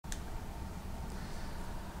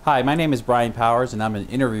Hi, my name is Brian Powers, and I'm an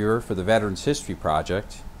interviewer for the Veterans History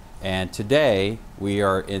Project. And today we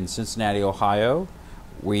are in Cincinnati, Ohio.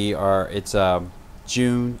 It's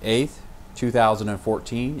June 8th,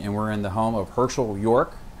 2014, and we're in the home of Herschel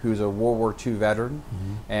York, who's a World War II veteran.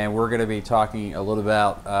 And we're going to be talking a little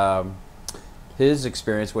about his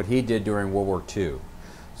experience, what he did during World War II.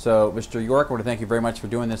 So, Mr. York, I want to thank you very much for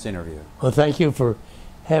doing this interview. Well, thank you for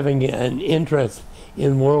having an interest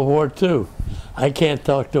in World War II. I can't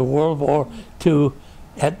talk to World War II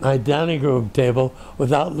at my dining room table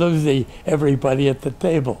without losing everybody at the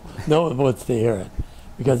table. No one wants to hear it,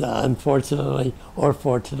 because unfortunately or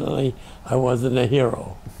fortunately, I wasn't a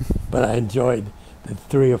hero. But I enjoyed the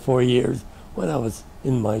 3 or 4 years when I was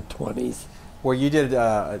in my 20s. Well, you did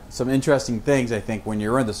some interesting things, I think, when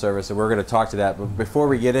you were in the service, and we're going to talk to that. But before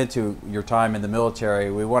we get into your time in the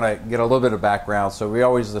military, we want to get a little bit of background. So we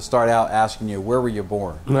always start out asking you, where were you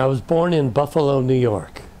born? I was born in Buffalo, New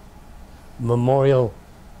York, Memorial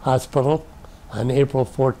Hospital, on April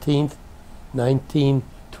 14th,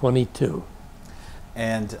 1922.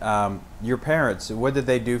 And your parents, what did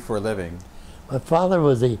they do for a living? My father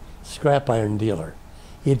was a scrap iron dealer.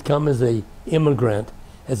 He'd come as an immigrant,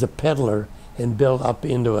 as a peddler, and built up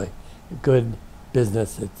into a good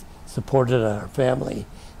business that supported our family,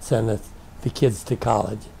 sent us, the kids to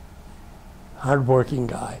college. Hard-working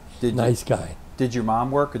guy, nice guy. Did your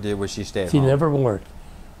mom work, or was she stay at home? She never worked.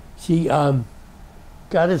 She got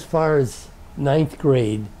as far as 9th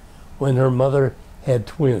grade when her mother had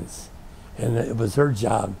twins, and it was her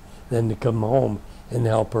job then to come home and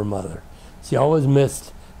help her mother. She always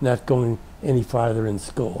missed not going any farther in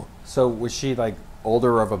school. So was she like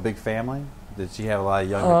older of a big family? Did she have a lot of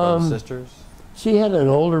younger brothers and sisters? She had an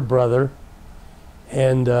older brother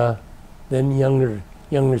and then younger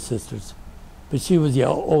sisters. But she was the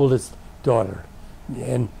oldest daughter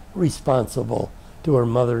and responsible to her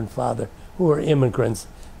mother and father, who were immigrants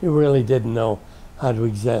who really didn't know how to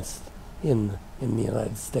exist in the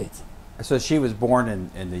United States. So she was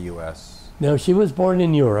born in the U.S.? No, she was born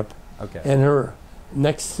in Europe. Okay. And her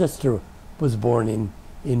next sister was born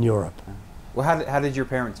in Europe. Well, how did your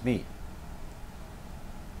parents meet?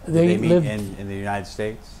 They meet lived in the United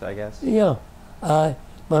States, I guess? Yeah.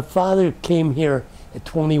 My father came here at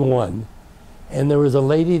 21, and there was a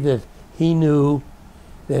lady that he knew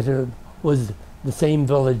that was the same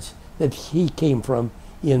village that he came from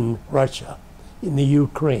in Russia, in the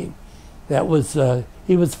Ukraine. That was,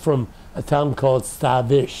 he was from a town called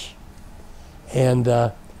Stavish. And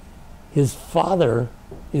his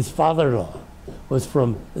father-in-law was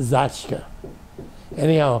from Zachka.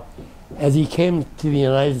 Anyhow, as he came to the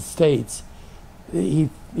United States, he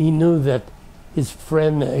knew that his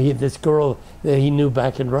friend, this girl that he knew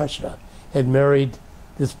back in Russia, had married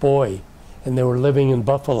this boy, and they were living in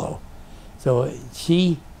Buffalo. So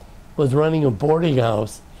she was running a boarding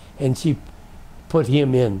house, and she put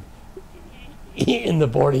him in the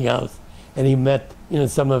boarding house, and he met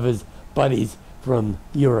some of his buddies from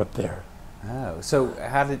Europe there. Oh, so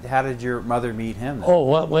how did your mother meet him then? Oh,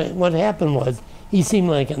 what happened was, he seemed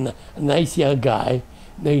like a nice young guy.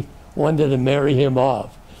 They wanted to marry him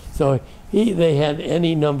off. So they had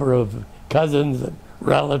any number of cousins and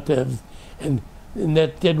relatives, and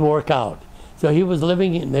that didn't work out. So he was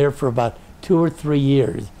living in there for about 2 or 3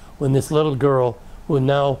 years when this little girl, who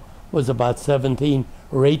now was about 17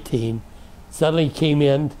 or 18, suddenly came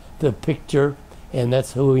in the picture, and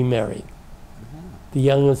that's who he married. The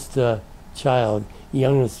youngest child,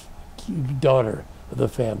 youngest daughter of the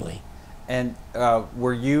family. And did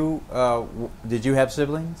you have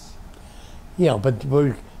siblings? Yeah, but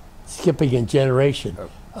we're skipping a generation. Oh.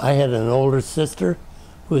 I had an older sister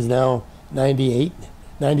who's now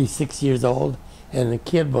 96 years old, and a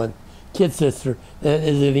kid sister that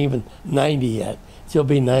isn't even 90 yet. She'll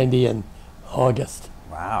be 90 in August.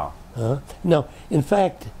 Wow. No, in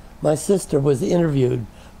fact, my sister was interviewed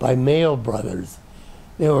by Mayo Brothers.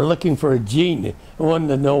 They were looking for a gene. They wanted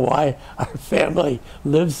to know why our family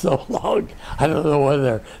lived so long. I don't know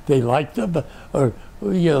whether they liked them or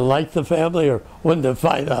liked the family, or wanted to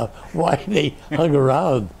find out why they hung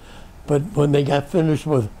around. But when they got finished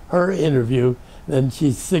with her interview, then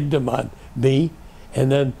she signed them on me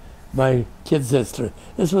and then my kid sister.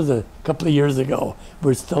 This was a couple of years ago.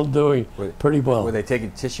 We're still doing pretty well. Were they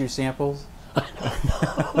taking tissue samples? I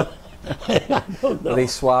don't know. Were they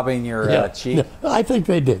swabbing your cheek? No, I think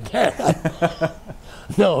they did.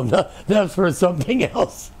 No, that's for something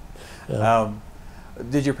else.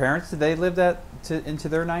 Did your parents, did they live into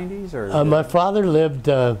their 90s? Or my father lived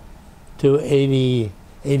to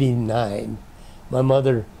 89. My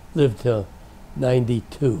mother lived to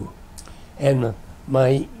 92. And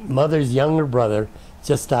my mother's younger brother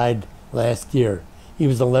just died last year. He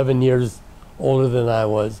was 11 years older than I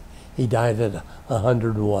was. He died at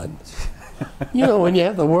 101. You know, when you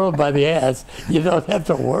have the world by the ass, you don't have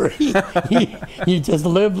to worry. You just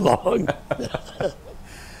live long.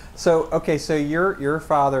 So, okay, so your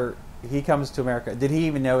father, he comes to America. Did he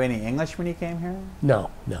even know any English when he came here? No.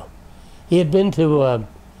 He had been to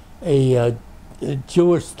a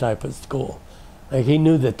Jewish type of school. Like, he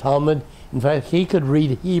knew the Talmud. In fact, he could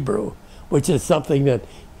read Hebrew, which is something that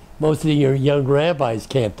most of your young rabbis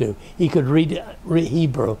can't do. He could read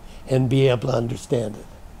Hebrew and be able to understand it.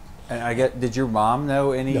 And I get, did your mom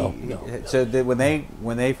know any? No. So when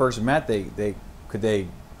they first met, could they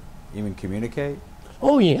even communicate?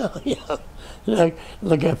 Oh yeah. Like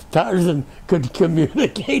if Tarzan could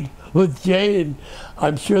communicate with Jane,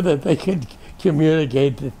 I'm sure that they could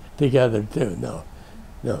communicate together too.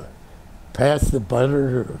 No. Pass the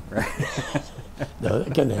butter. No,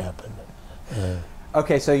 that can happen.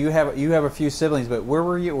 Okay, so you have a few siblings, but where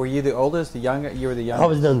were you? Were you the oldest, the youngest? You were the youngest. I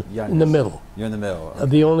was in the middle. You're in the middle. Okay.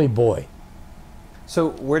 The only boy.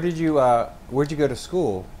 So where'd you go to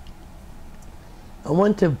school? I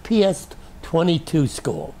went to PS 22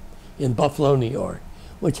 school in Buffalo, New York,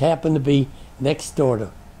 which happened to be next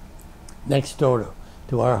door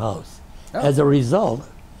to our house. Oh. As a result,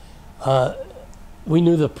 we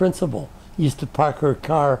knew the principal used to park her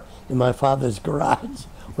car in my father's garage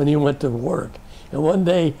when he went to work. And one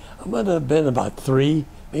day, I might have been about 3,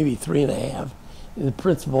 maybe 3.5, and the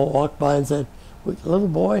principal walked by and said, "Little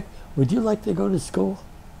boy, would you like to go to school?"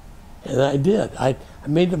 And I did. I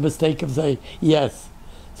made the mistake of saying yes.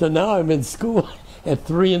 So now I'm in school at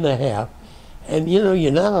 3.5. And you know,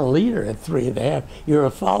 you're not a leader at 3.5, you're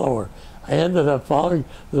a follower. I ended up following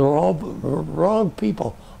the wrong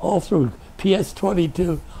people all through PS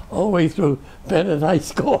 22, all the way through Bennett High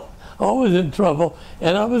School. Always in trouble,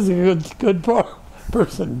 and I was a good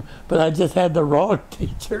person, but I just had the wrong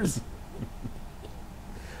teachers.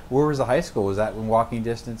 Where was the high school? Was that in walking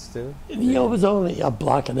distance too? You know, it was only a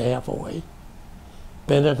block and a half away.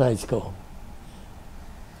 Bennett High School.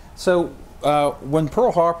 So when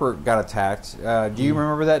Pearl Harbor got attacked, do you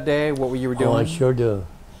remember that day? What you were doing? Oh, I sure do.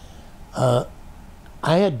 I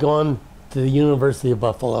had gone to the University of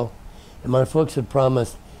Buffalo, and my folks had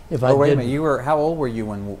promised if I did. Oh, wait a minute. How old were you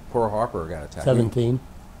when Pearl Harbor got attacked? 17.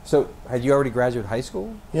 So had you already graduated high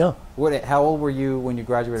school? Yeah. How old were you when you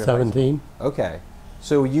graduated? 17. High school? Okay.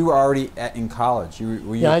 So you were already in college.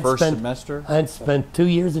 Were you your first semester? I had spent 2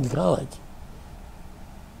 years in college.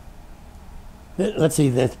 Let's see,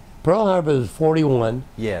 that Pearl Harbor was 41.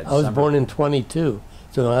 Yeah. I was born in 22,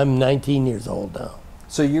 so I'm 19 years old now.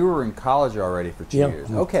 So you were in college already for 2 Yep.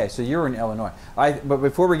 years. Okay, so you were in Illinois. But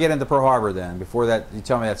before we get into Pearl Harbor then, before that, you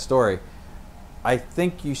tell me that story, I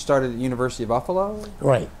think you started at the University of Buffalo?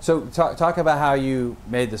 Right. So talk about how you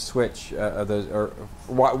made the switch of those, or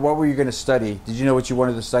what were you going to study? Did you know what you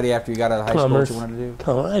wanted to study after you got out of high school, what you wanted to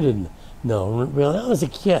do? I didn't know. Really, I was a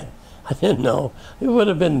kid. I didn't know. It would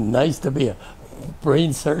have been nice to be a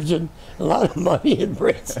brain surgeon, a lot of money in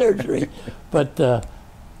brain surgery. But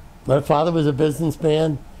my father was a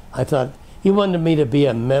businessman. I thought he wanted me to be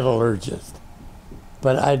a metallurgist,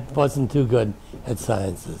 but I wasn't too good at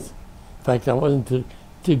sciences. In fact, I wasn't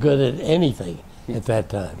too good at anything at that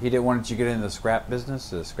time. He didn't want you to get into the scrap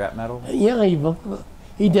business, the scrap metal? Yeah,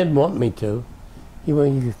 he didn't want me to.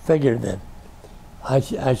 He figured that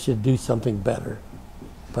I should do something better.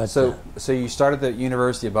 But, so you started at the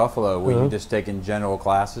University of Buffalo. Were you just taking general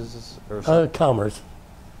classes or something? Commerce.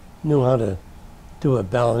 Knew how to do a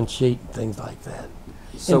balance sheet and things like that.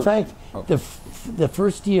 So, in fact, the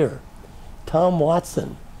first year, Tom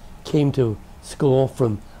Watson came to school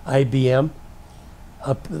from IBM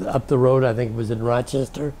up the road, I think it was in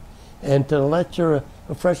Rochester, and to lecture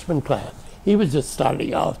a freshman class. He was just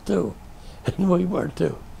starting off too, and we were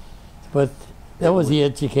too. But that was the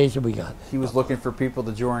education we got. He was looking for people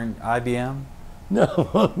to join IBM?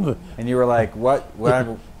 No. And you were like, what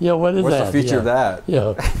Yeah, what is what's that? the future of that?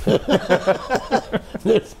 Yeah.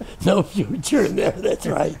 There's no future in there, that's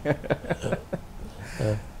right.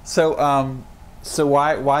 So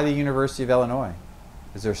why the University of Illinois?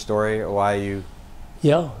 Is there a story why you...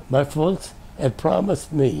 Yeah, my folks had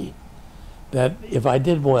promised me that if I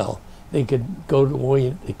did well, they could go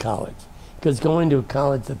to college. Because going to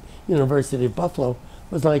college at University of Buffalo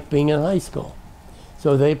was like being in high school.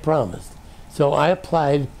 So they promised. So I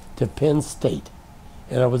applied to Penn State,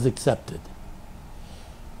 and I was accepted.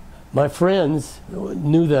 My friends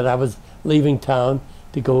knew that I was leaving town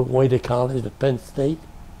to go away to college at Penn State.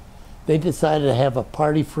 They decided to have a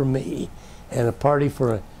party for me and a party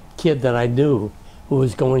for a kid that I knew who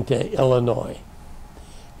was going to Illinois.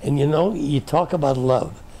 And you know, you talk about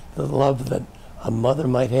love, the love that a mother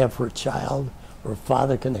might have for a child, or a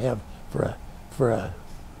father can have for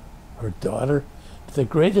her daughter. The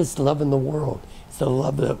greatest love in the world is the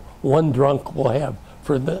love that one drunk will have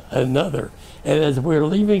for another. And as we're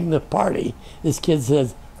leaving the party, this kid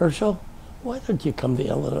says, "Herschel, why don't you come to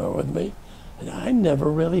Illinois with me?" And I never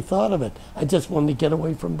really thought of it. I just wanted to get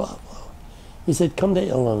away from Buffalo. He said, "Come to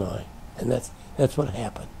Illinois," and that's what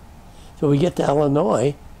happened. So we get to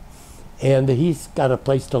Illinois, and he's got a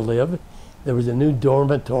place to live. There was a new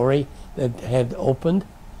dormitory that had opened,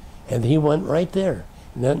 and he went right there.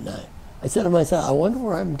 And then I said to myself, "I wonder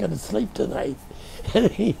where I'm going to sleep tonight."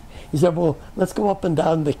 And he said, "Well, let's go up and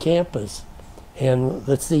down the campus, and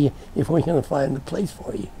let's see if we can find a place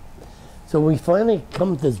for you." So we finally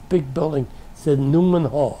come to this big building, said Newman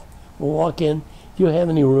Hall. We'll walk in. "Do you have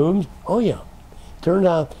any rooms?" "Oh, yeah." Turned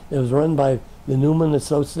out it was run by the Newman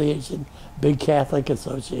Association, big Catholic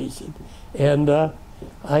association, and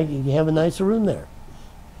I have a nice room there.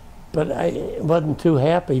 But I wasn't too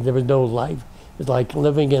happy. There was no life. It was like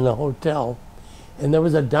living in a hotel. And there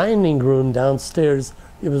was a dining room downstairs.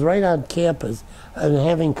 It was right on campus. I was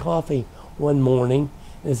having coffee one morning.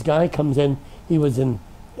 This guy comes in. He was in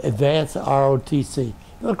advanced ROTC.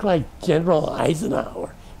 He looked like General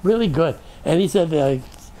Eisenhower. Really good. And he said,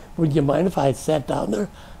 "Would you mind if I sat down there?"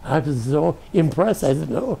 I was so impressed. I said,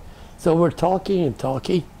 "No." So we're talking and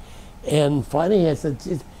talking. And finally I said,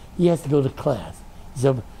 he has to go to class. He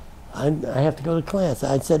said, I have to go to class.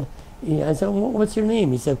 I said, "Well, what's your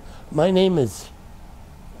name?" He said, "My name is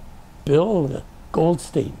Bill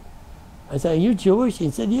Goldstein." I said, "Are you Jewish?" He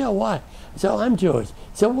said, "Yeah, why?" I said, "I'm Jewish." He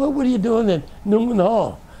said, "Well, what are you doing at Newman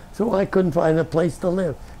Hall?" So I couldn't find a place to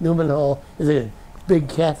live. Newman Hall is a big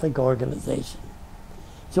Catholic organization.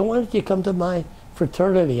 So why don't you come to my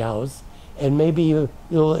fraternity house, and maybe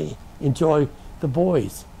you'll enjoy the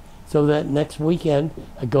boys. So that next weekend,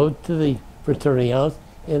 I go to the fraternity house,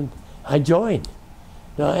 and I joined.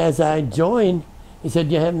 Now, as I joined, he said,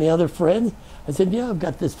 "Do you have any other friends?" I said, "Yeah, I've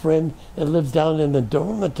got this friend that lives down in the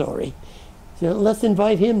dormitory." He said, "Let's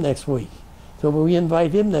invite him next week." So we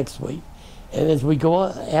invite him next week. And as we go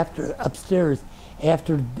upstairs,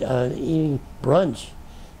 after eating brunch,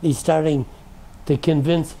 he's starting to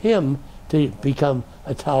convince him to become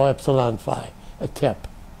a Tau Epsilon Phi, a TEP.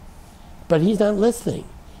 But he's not listening.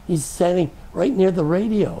 He's standing right near the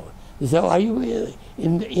radio. He said, "Are you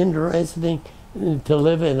interested to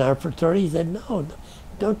live in our fraternity?" He said, "No,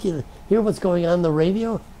 don't you hear what's going on the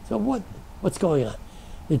radio?" So what's going on?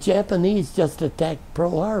 The Japanese just attacked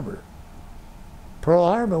Pearl Harbor. Pearl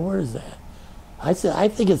Harbor, where is that? I said, "I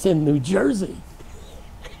think it's in New Jersey."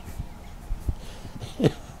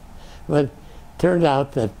 But turned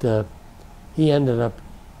out that he ended up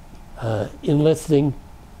enlisting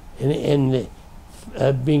and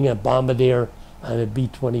being a bombardier on a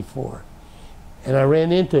B-24. And I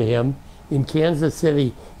ran into him in Kansas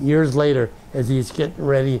City years later as he was getting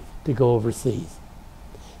ready to go overseas.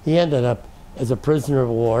 He ended up as a prisoner of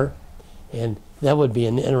war, and that would be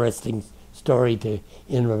an interesting story to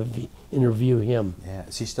interview him. Yeah.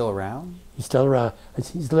 Is he still around? He's still around.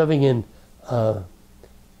 He's living in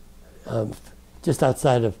just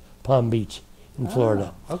outside of Palm Beach in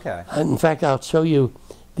Florida. Okay. And in fact, I'll show you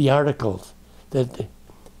the articles. That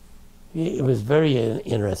it was very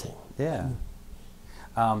interesting. Yeah.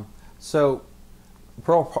 So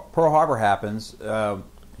Pearl Harbor happens.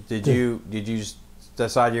 Did you just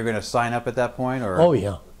decide you're going to sign up at that point, or? Oh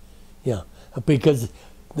yeah, because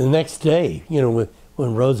the next day,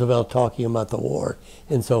 when Roosevelt talking about the war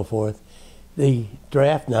and so forth, the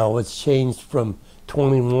draft now was changed from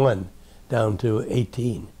 21 down to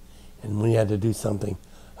 18, and we had to do something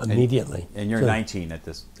immediately. And you're 19 at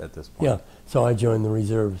this point. Yeah. So I joined the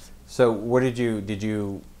reserves. So what did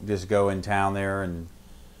you just go in town there and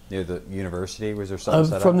near the university? Was there something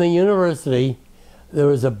set up? From the university, there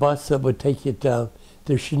was a bus that would take you down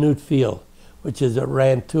to Chanute Field, which is at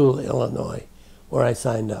Rantoul, Illinois, where I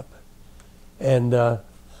signed up. And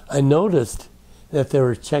I noticed that they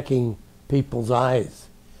were checking people's eyes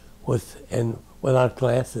without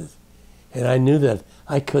glasses. And I knew that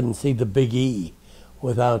I couldn't see the big E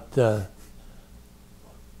without...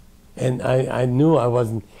 and I knew I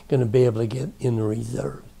wasn't going to be able to get in the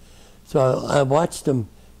reserve. So I watched them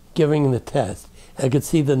giving the test. I could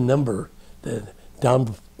see the number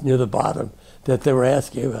down near the bottom that they were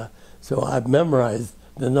asking about. So I memorized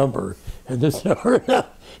the number. And as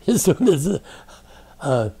soon as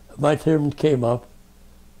my term came up,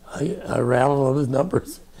 I rattled all those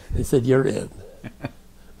numbers. They said, "You're in."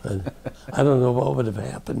 But I don't know what would have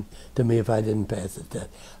happened to me if I didn't pass the test.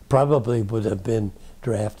 Probably would have been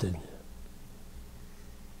drafted.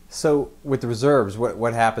 So with the reserves,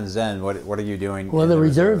 what happens then? What are you doing? Well, in the the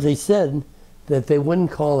reserves, they said that they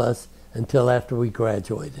wouldn't call us until after we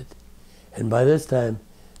graduated. And by this time,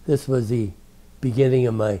 this was the beginning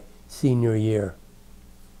of my senior year.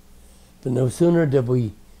 But no sooner did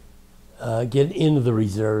we get into the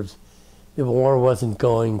reserves, the war wasn't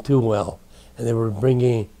going too well, and they were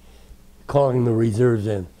calling the reserves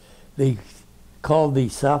in. They called the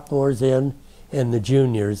sophomores in and the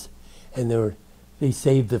juniors, and they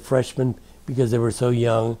saved the freshmen because they were so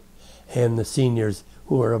young, and the seniors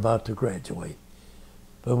who were about to graduate.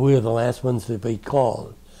 But we were the last ones to be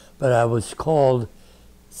called. But I was called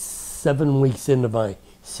 7 weeks into my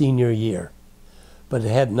senior year. But I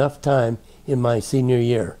had enough time in my senior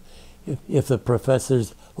year, if the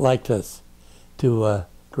professors liked us, to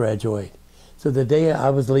graduate. So the day I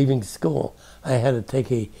was leaving school, I had to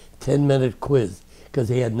take a 10-minute quiz because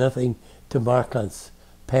they had nothing to mark us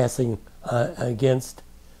passing against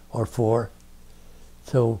or for.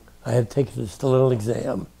 So I had to take this little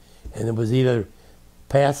exam, and it was either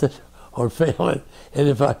pass it or fail it. And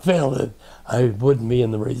if I failed it, I wouldn't be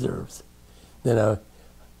in the reserves. Then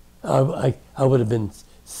I would have been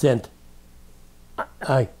sent.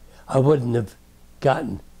 I wouldn't have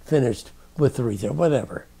gotten finished with the reserve,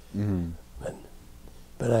 whatever. Mm-hmm.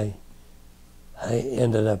 But I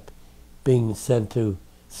ended up being sent to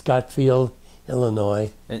Scottsfield,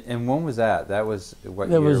 Illinois. And when was that? That was what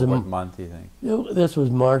That year? was What month do you think? This was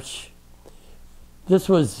March. This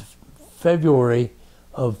was February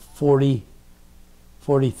of 43.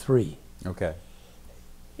 Okay.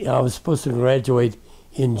 I was supposed to graduate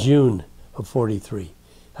in June of 43.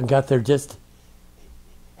 I got there just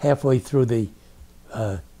halfway through the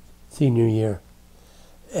senior year.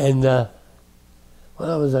 And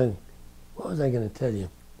what was I going to tell you?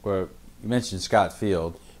 Well, you mentioned Scott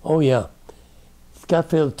Field. Oh, yeah.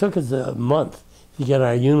 Scottsfield took us a month to get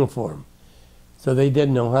our uniform, so they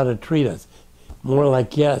didn't know how to treat us. More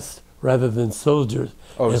like guests rather than soldiers.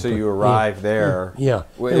 Oh, so you arrived there. Yeah.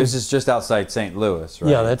 Well, this is just outside St. Louis,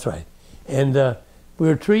 right? Yeah, that's right. And we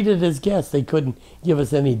were treated as guests. They couldn't give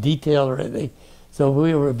us any detail or anything, so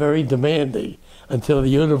we were very demanding until the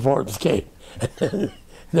uniforms came.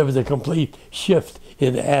 There was a complete shift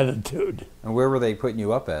in attitude. And where were they putting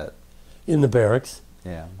you up at? In the barracks.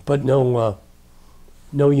 Yeah. But no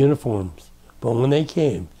uniforms. But when they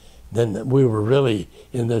came, then we were really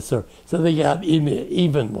in this. So they got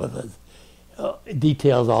even with us.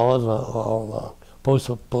 Details all along.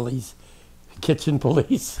 Postal police, kitchen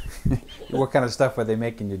police. What kind of stuff were they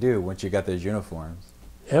making you do once you got those uniforms?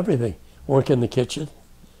 Everything. Work in the kitchen.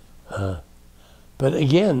 But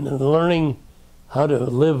again, learning how to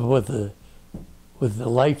live with the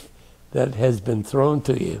life that has been thrown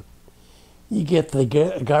to you. You get the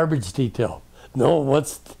garbage detail. No,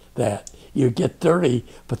 what's that? You get dirty,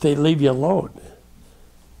 but they leave you alone.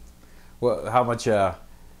 Well, how much?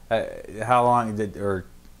 How long did, or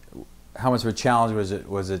how much of a challenge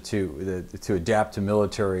was it to adapt to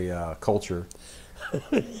military culture?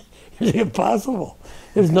 It's impossible.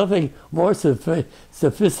 There's nothing more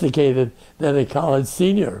sophisticated than a college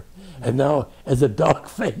senior. And now, as a dog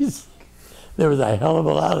face, there was a hell of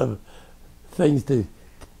a lot of things to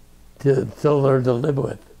learn to live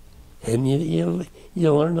with, and you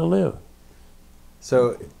learn to live.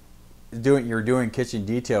 So, you're doing kitchen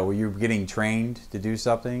detail. Were you getting trained to do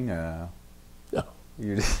something? No. No.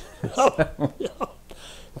 In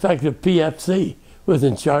fact, the PFC was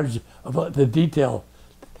in charge of the detail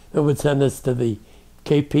that would send us to the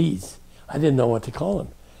KPs. I didn't know what to call him.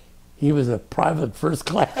 He was a private first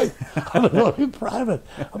class. I was only private.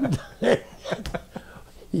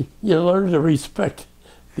 You learn to respect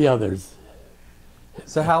the others.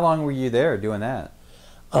 So how long were you there doing that?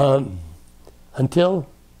 Until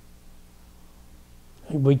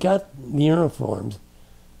we got the uniforms,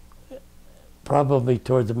 probably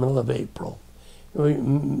towards the middle of April. We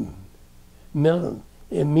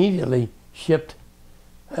immediately shipped,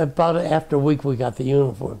 about after a week we got the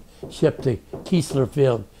uniform, shipped to Keesler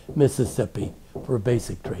Field, Mississippi for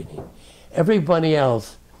basic training. Everybody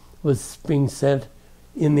else was being sent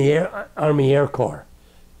in the Army Air Corps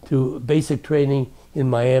to basic training in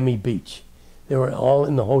Miami Beach. They were all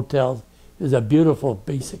in the hotels. It was a beautiful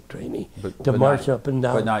basic training to march up and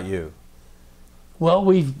down. But not you. Well,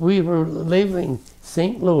 we were leaving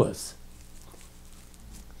St. Louis,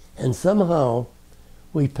 and somehow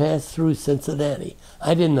we passed through Cincinnati.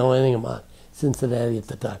 I didn't know anything about Cincinnati at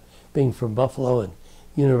the time, being from Buffalo and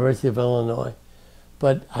University of Illinois.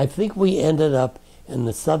 But I think we ended up in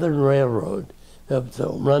the Southern Railroad that was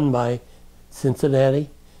run by Cincinnati.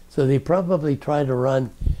 So they probably tried to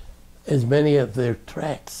run as many of their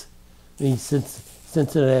tracks, these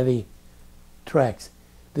Cincinnati tracks,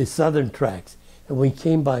 the southern tracks, and we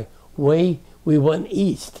came by we went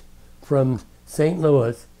east from St.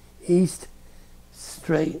 Louis, east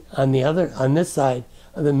straight on this side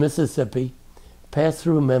of the Mississippi, passed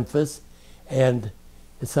through Memphis, and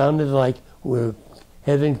it sounded like we're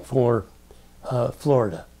heading for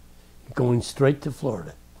Florida, going straight to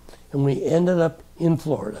Florida. And we ended up in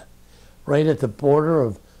Florida, right at the border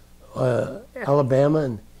of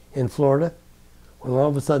Alabama and Florida, when all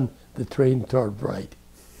of a sudden the train turned right.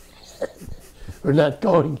 We're not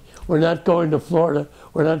going to Florida,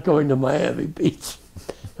 we're not going to Miami Beach.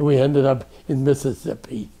 And we ended up in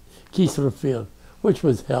Mississippi, Keesler Field, which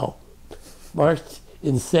was hell. Marched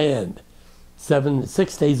in sand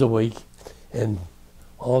 6 days a week, and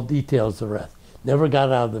all details the rest. Never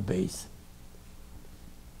got out of the base.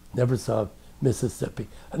 Never saw Mississippi.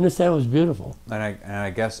 I understand it was beautiful. And I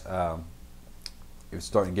guess it was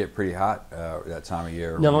starting to get pretty hot that time of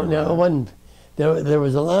year. No, it wasn't. There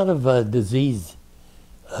was a lot of disease.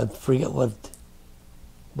 I forget what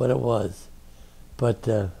it was, but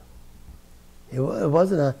it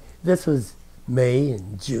wasn't. This was May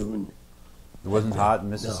and June. It wasn't hot in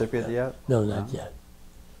Mississippi yet? No, not yet.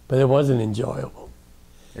 But it wasn't enjoyable.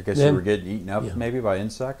 I guess you were getting eaten up maybe by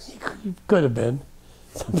insects? It could have been.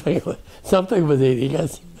 Something was eating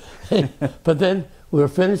us. But then we were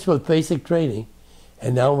finished with basic training,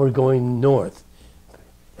 and now we're going north.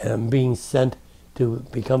 And I'm being sent to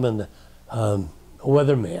become a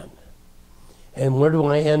weatherman. And where do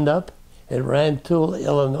I end up? At Rantoul,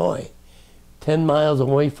 Illinois, 10 miles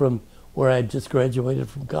away from where I just graduated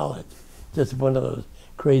from college. Just one of those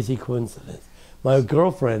crazy coincidences. My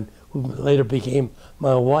girlfriend, who later became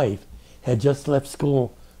my wife, had just left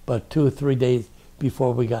school about 2 or 3 days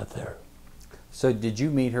before we got there. So did you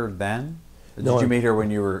meet her then? Or No, did you meet her when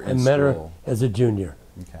you were in school? I met her as a junior.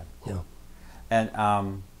 Okay. Yeah.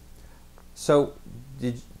 And so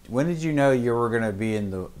when did you know you were going to be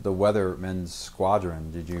in the Weathermen's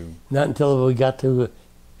Squadron? Did you? Not until we got to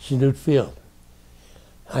Chanute Field.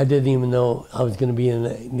 I didn't even know I was going to be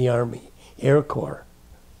in the Army, Air Corps,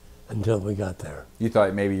 until we got there. You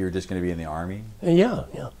thought maybe you were just going to be in the Army? Yeah.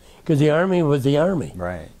 Because the Army was the Army.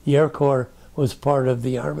 Right. The Air Corps was part of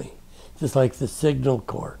the Army, just like the Signal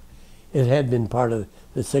Corps. It had been part of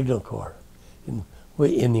the Signal Corps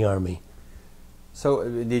in the Army. So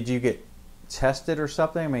did you get tested or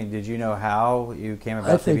something? I mean, did you know how you came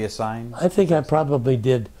about to be assigned? I think I probably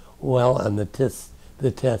did well on the test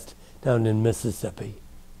down in Mississippi.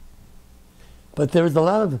 But there was a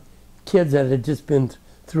lot of kids that had just been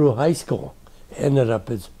through high school, ended up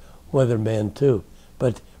as weathermen too.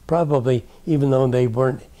 But probably, even though they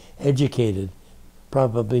weren't educated,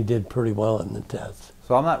 probably did pretty well on the test.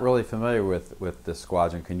 So I'm not really familiar with the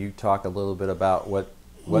squadron. Can you talk a little bit about what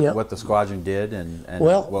the squadron did and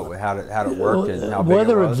how it worked and how big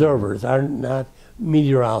weather it was? observers are not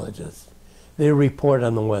meteorologists. They report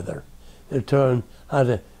on the weather. They're taught how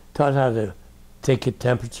to take a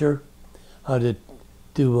temperature, how to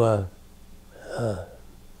do I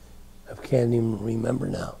can't even remember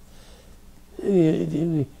now.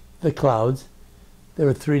 The clouds. There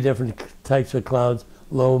were 3 different types of clouds: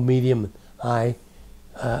 low, medium, high.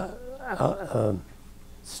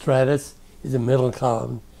 Stratus is a middle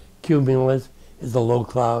cloud, cumulus is a low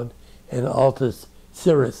cloud, and altus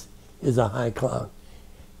cirrus is a high cloud.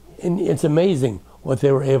 And it's amazing what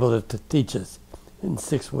they were able to teach us in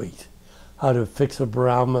 6 weeks: how to fix a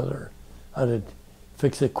barometer, how to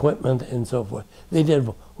fix equipment, and so forth. They did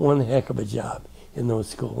one heck of a job in those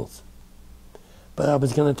schools. But I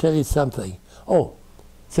was going to tell you something. Oh,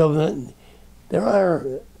 so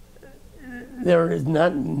there is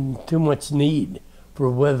not too much need for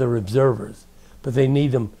weather observers, but they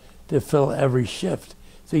need them to fill every shift.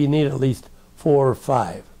 So you need at least 4 or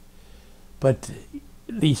 5. But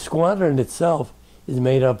the squadron itself is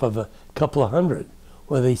made up of a couple of hundred,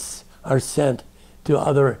 where they are sent to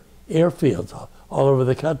other airfields all over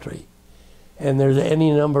the country. And there's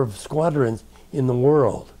any number of squadrons in the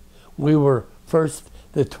world. We were first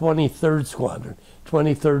the 23rd Squadron,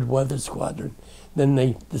 23rd Weather Squadron. Then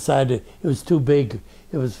they decided it was too big.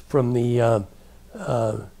 It was from the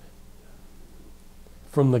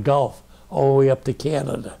Gulf all the way up to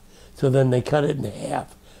Canada. So then they cut it in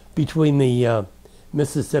half between the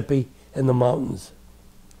Mississippi and the mountains.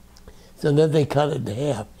 So then they cut it in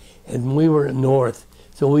half, and we were north,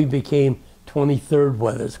 so we became 23rd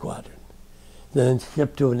Weather Squadron. Then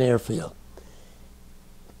shipped to an airfield.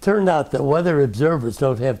 Turned out that weather observers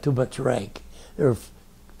don't have too much rank. They're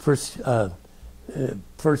first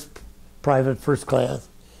private, first class,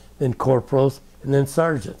 then corporals, and then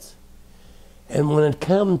sergeants. And when it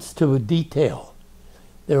comes to detail,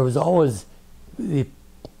 there was always the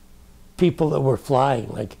people that were flying,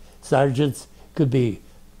 like sergeants, could be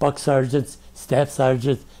buck sergeants, staff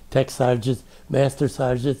sergeants, tech sergeants, master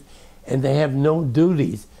sergeants, and they have no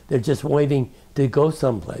duties. They're just waiting to go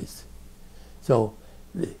someplace. So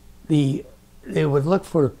they would look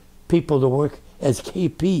for people to work as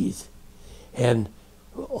KPs, and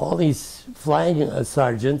all these flying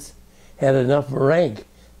sergeants had enough rank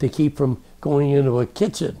to keep from going into a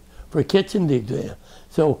kitchen for kitchen duty.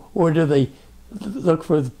 So where do they look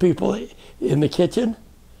for the people in the kitchen?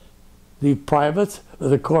 The privates or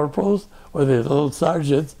the corporals or the little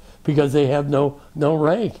sergeants, because they have no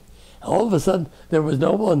rank. All of a sudden, there was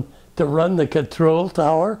no one to run the control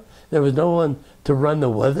tower. There was no one to run the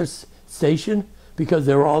weather station, because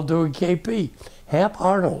they were all doing KP. Hap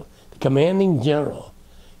Arnold, the commanding general,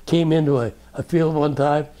 came into a field one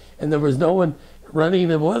time, and there was no one running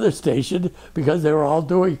the weather station because they were all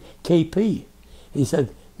doing KP. He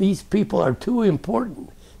said, these people are too important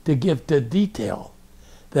to give to detail,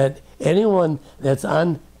 that anyone that's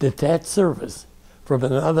on detached service from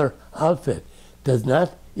another outfit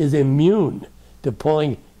is immune to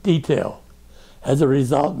pulling detail. As a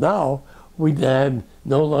result, now we have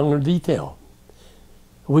no longer detail.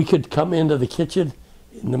 We could come into the kitchen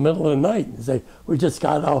in the middle of the night and say, we just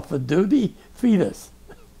got off of duty, feed us.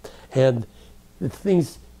 And the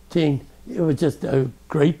things changed. It was just a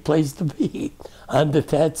great place to be on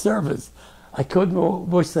detached service. I couldn't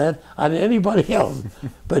wish that on anybody else.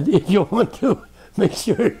 But if you want to make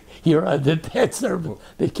sure you're on detached service,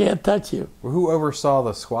 they can't touch you. Well, who oversaw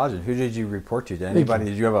the squadron? Who did you report to? Did anybody?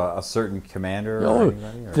 Did you have a certain commander? No, or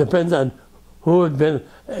anybody, or? Depends on who had been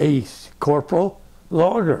a corporal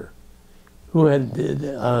longer, who had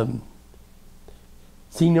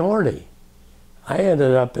seniority. I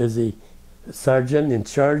ended up as a sergeant in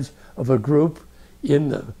charge of a group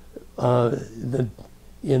in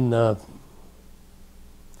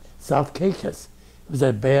South Caicos. It was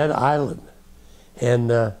a bad island, and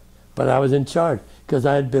but I was in charge because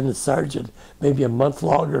I had been a sergeant maybe a month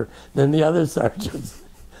longer than the other sergeants,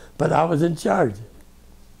 but I was in charge.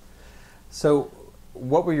 So,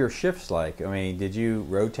 what were your shifts like? I mean, did you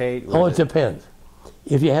rotate? It depends.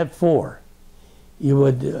 If you had 4, you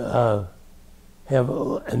would have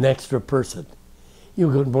an extra person. You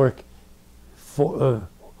could work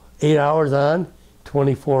 8 hours on,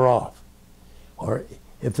 24 off. Or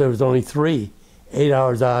if there was only 3, 8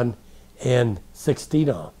 hours on and 16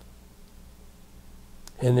 off.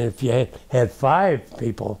 And if you had 5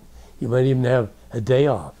 people, you might even have a day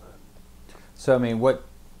off. So, I mean, what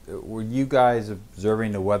were you guys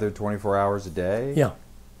observing the weather 24 hours a day? Yeah.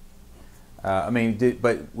 I mean,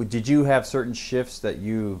 did you have certain shifts that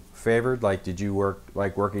you favored? Like, did you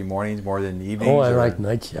like working mornings more than evenings? Oh, I like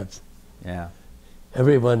night shifts. Yeah.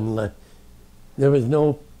 Everyone, there was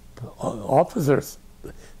no officers.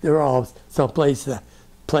 They were all someplace to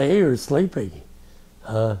play or sleeping.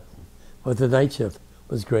 But the night shift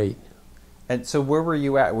was great. And so where were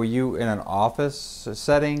you at? Were you in an office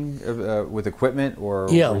setting with equipment? Or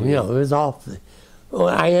Yeah, it was off. Well,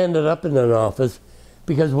 I ended up in an office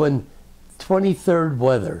because when third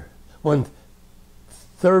weather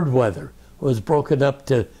was broken up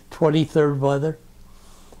to 23rd weather,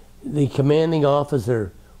 the commanding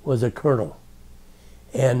officer was a colonel,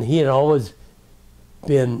 and he had always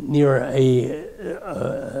been near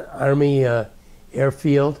a Army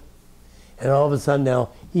airfield, and all of a sudden now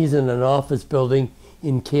he's in an office building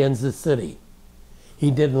in Kansas City.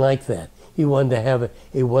 He didn't like that. He wanted to have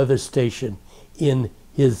a weather station in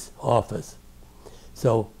his office.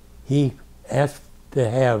 So he asked to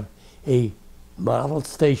have a model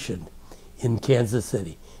station in Kansas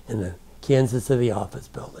City, in the Kansas City office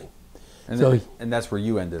building. And, and that's where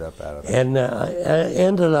you ended up at. And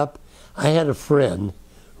I had a friend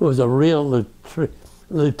who was a real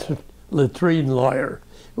latrine lawyer.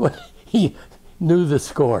 He knew the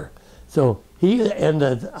score. So he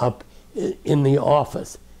ended up in the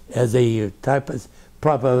office as a typist.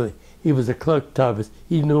 Probably he was a clerk typist.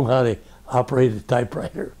 He knew how to operate a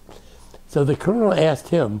typewriter. So the colonel asked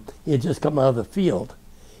him, he had just come out of the field,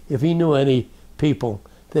 if he knew any people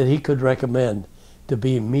that he could recommend to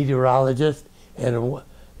be a meteorologist and a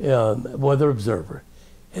weather observer.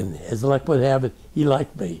 And as luck would have it, he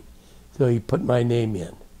liked me. So he put my name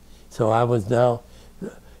in. So I was now,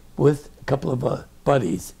 with a couple of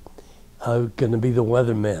buddies, going to be the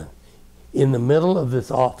weatherman in the middle of this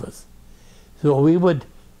office. So we would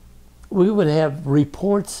have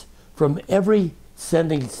reports from every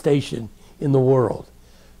sending station in the world.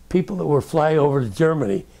 People that were flying over to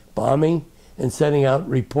Germany, bombing and sending out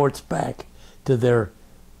reports back to their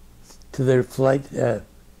flight,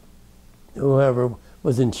 whoever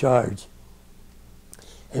was in charge.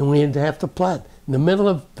 And we had to have to plot. In the middle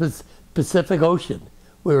of Pacific Ocean,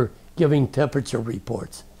 we were giving temperature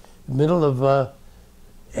reports. In the middle of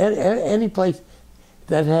any place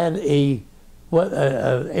that had a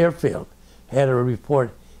airfield had a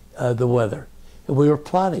report the weather. And we were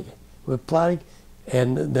plotting it. We were plotting,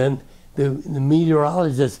 and then the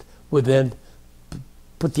meteorologist would then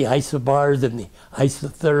put the isobars and the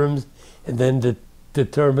isotherms, and then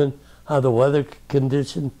determine how the weather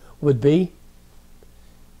condition would be.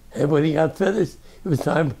 And when he got finished, it was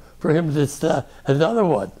time for him to start another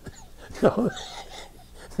one. So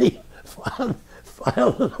he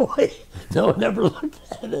filed it away. No one ever looked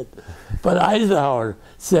at it. But Eisenhower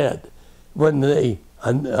said, when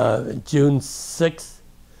on June 6th,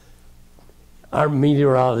 our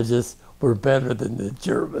meteorologists were better than the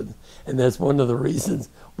Germans, and that's one of the reasons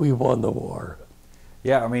we won the war.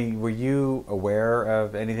 Yeah, I mean, were you aware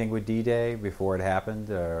of anything with D-Day before it happened,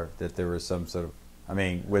 or that there was some sort of, I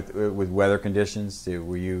mean, with weather conditions,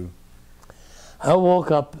 were you? I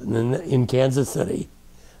woke up in Kansas City,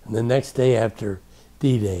 and the next day after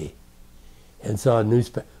D-Day, and saw a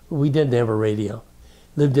newspaper. We didn't have a radio.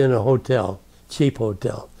 Lived in a hotel, cheap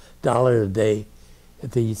hotel, $1 a day,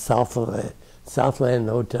 at the Southland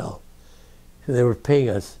Hotel. They were paying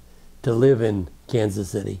us to live in Kansas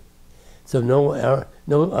City, so no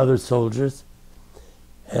other soldiers.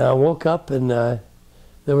 And I woke up, and there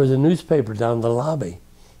was a newspaper down the lobby,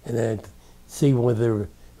 and I'd see whether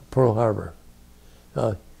Pearl Harbor.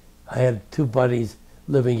 I had two buddies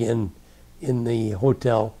living in the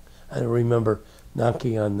hotel. I remember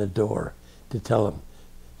knocking on the door to tell them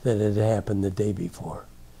that it had happened the day before,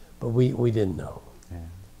 but we didn't know. Yeah.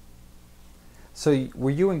 So were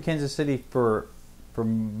you in Kansas City for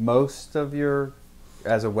most of your,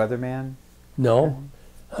 as a weatherman? No,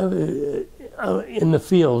 I was in the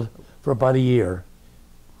field for about a year.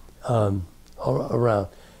 Around a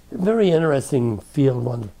very interesting field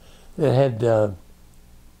one that had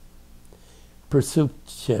pursuit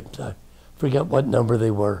ships. I forget what number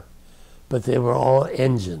they were, but they were all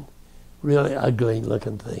engine, really ugly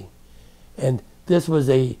looking thing. And this was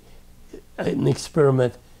an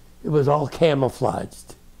experiment. It was all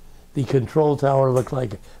camouflaged. The control tower looked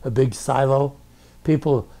like a big silo.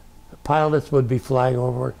 Pilots would be flying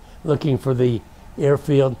over looking for the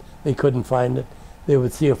airfield. They couldn't find it. They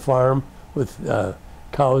would see a farm with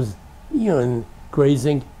cows, and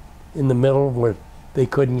grazing in the middle where they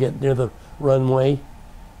couldn't get near the runway.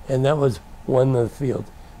 And that was one of the fields.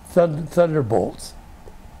 Thunderbolts.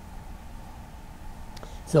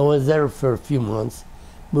 So I was there for a few months,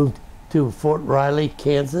 moved to Fort Riley,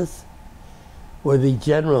 Kansas, where the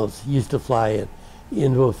generals used to fly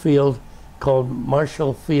into a field called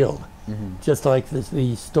Marshall Field, just like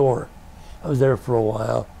the store. I was there for a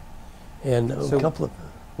while, and a couple of.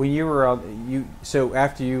 When you were so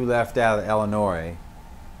after you left out of Illinois,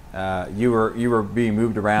 you were being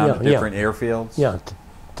moved around to different airfields. Yeah,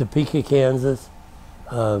 Topeka, Kansas.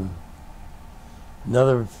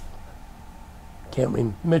 Another, can't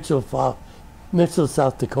remember, Mitchell,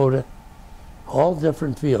 South Dakota. All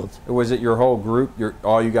different fields. Was it your whole group?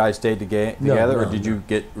 All you guys stayed together, or did you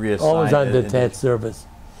get reassigned? Always on detached service.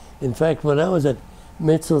 In fact, when I was at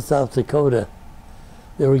Mitchell, South Dakota,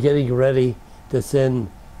 they were getting ready to send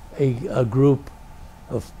a group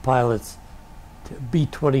of pilots,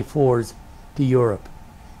 B-24s, to Europe.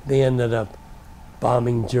 They ended up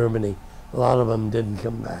bombing Germany. A lot of them didn't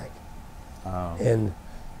come back. Oh. And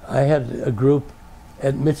I had a group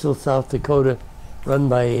at Mitchell, South Dakota, run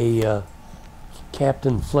by a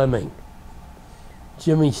Captain Fleming,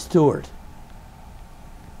 Jimmy Stewart,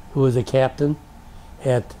 who was a captain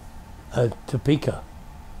at Topeka.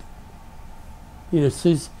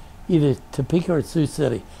 Either Topeka or Sioux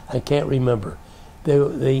City, I can't remember.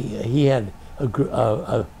 He had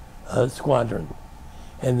a squadron,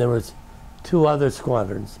 and there was two other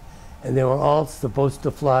squadrons, and they were all supposed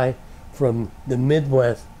to fly from the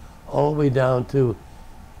Midwest all the way down to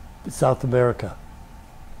South America,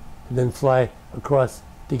 and then fly across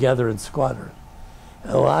together in squadron.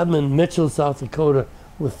 Well, I'm in Mitchell, South Dakota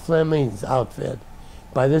with Fleming's outfit.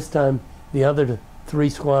 By this time, the other three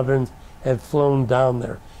squadrons had flown down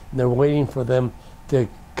there, and they're waiting for them to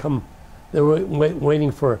come. They were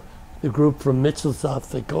waiting for the group from Mitchell,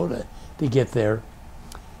 South Dakota to get there,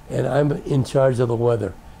 and I'm in charge of the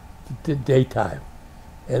weather, the daytime,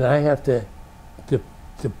 and I have to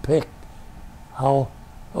pick how.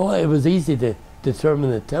 Oh, it was easy to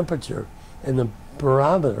determine the temperature and the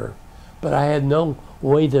barometer, but I had no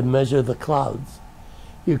way to measure the clouds.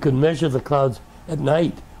 You could measure the clouds at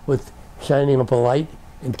night with shining up a light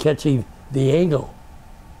and catching the angle,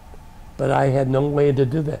 but I had no way to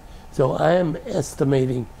do that. So I am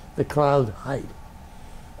estimating the cloud height.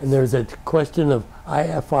 And there's a question of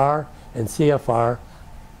IFR and CFR.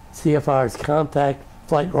 CFR is contact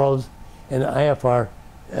flight rules, and IFR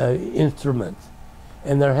instruments.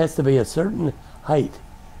 And there has to be a certain height.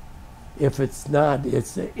 If it's not,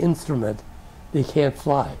 it's the instrument, they can't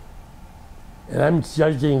fly. And I'm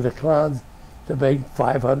judging the clouds to make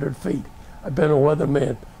 500 feet. I've been a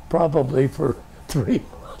weatherman probably for 3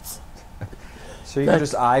 months. So you're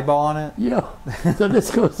just eyeballing it? Yeah. So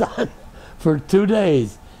this goes on for 2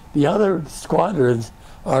 days. The other squadrons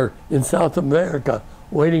are in South America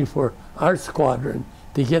waiting for our squadron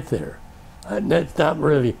to get there. And that's not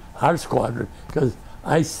really our squadron, because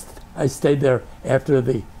I stayed there after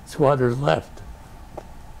the squadron left.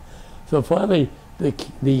 So finally, the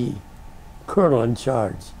colonel in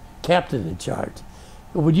charge, captain in charge,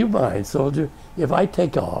 would you mind, soldier, if I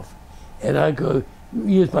take off and I go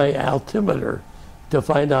use my altimeter to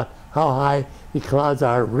find out how high the clouds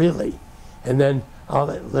are really, and then I'll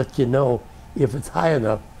let you know if it's high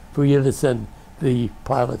enough for you to send the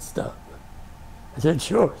pilots down. I said,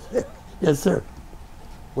 sure. Yes, sir.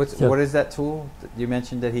 What is that tool that you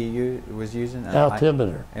mentioned that he was using?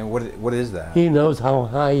 Altimeter. And what is that? He knows how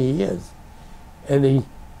high he is. And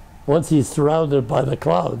once he's surrounded by the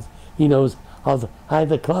clouds, he knows how high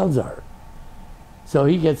the clouds are. So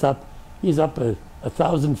he gets up, he's up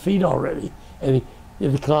 1,000 feet already, and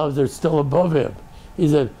the clouds are still above him. He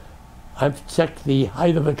said, I've checked the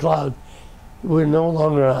height of the cloud. We're no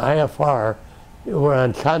longer on IFR, we're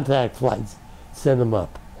on contact flights. Send them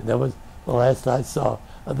up. And that was the last I saw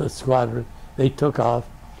of the squadron. They took off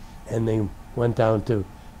and they went down to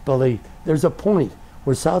Biloxi. There's a point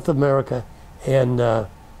where South America and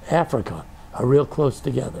Africa are real close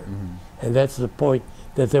together. Mm-hmm. And that's the point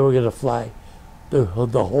that they were going to fly the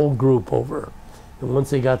whole group over. And once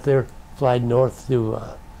they got there, fly north to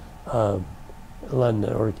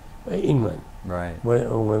London or England. Right.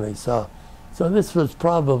 When they saw. So this was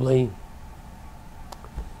probably,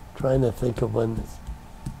 trying to think of when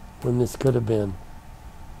this could have been.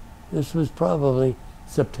 This was probably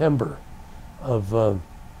September of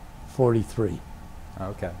 43.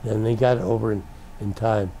 Okay. And they got it over in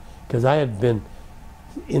time. Because I had been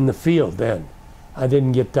in the field then. I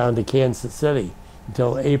didn't get down to Kansas City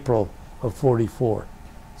until April of 44.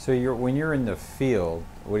 So when you're in the field,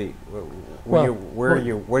 what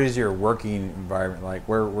is your working environment like?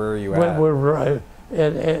 Where are you at? We're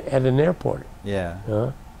at an airport.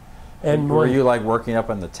 Yeah. And were you like working up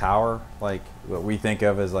in the tower, like what we think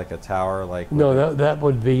of as like a tower, like? No, that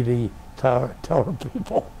would be the tower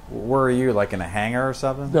people. Where are you, like in a hangar or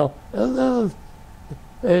something? No.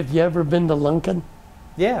 Have you ever been to Lunken?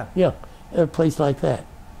 Yeah. Yeah, a place like that.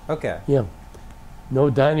 Okay. Yeah. No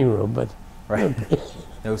dining room, but. Right.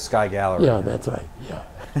 No sky gallery. Yeah, that's right. Yeah.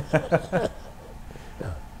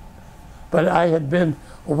 Yeah. But I had been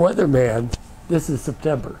a weatherman. This is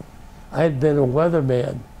September. I had been a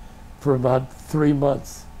weatherman for about 3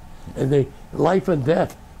 months, and the life and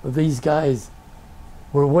death of these guys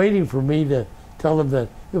were waiting for me to tell them that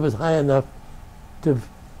it was high enough to.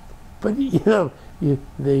 But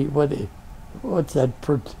what's that?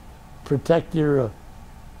 Protect your.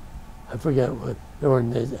 I forget what they were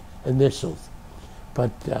initials,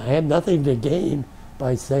 but I had nothing to gain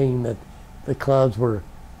by saying that the clouds were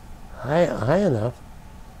high enough,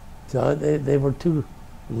 so they were too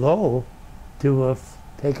low to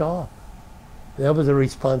take off. That was a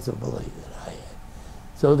responsibility that I had.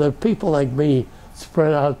 So the people like me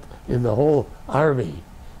spread out in the whole army.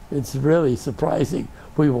 It's really surprising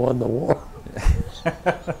we won the war.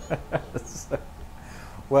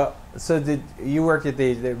 Well, so did you work at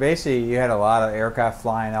basically you had a lot of aircraft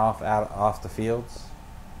flying off the fields?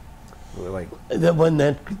 Like when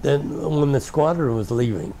the squadron was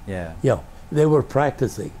leaving. Yeah. Yeah, they were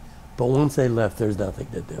practicing, but once they left, there's nothing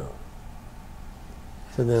to do.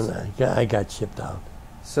 So then I got shipped out.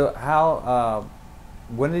 So how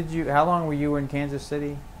long were you in Kansas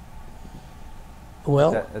City?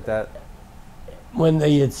 Well, at that when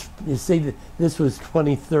you see, this was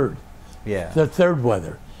 23rd. Yeah. The third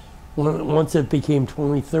weather. Once it became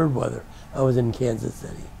 23rd weather, I was in Kansas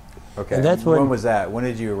City. Okay. And that's when was that? When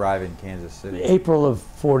did you arrive in Kansas City? April of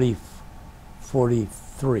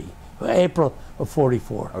 43. April of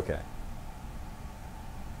 44. Okay.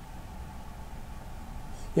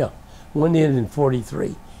 Yeah. Went in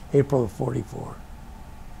 43. April of 44.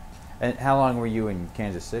 And how long were you in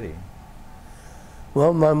Kansas City?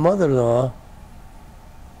 Well, my mother-in-law,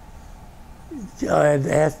 I had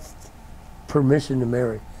asked permission to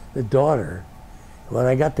marry the daughter. When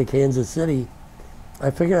I got to Kansas City,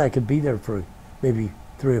 I figured I could be there for maybe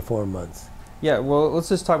 3 or 4 months. Yeah, well, let's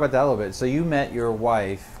just talk about that a little bit. So you met your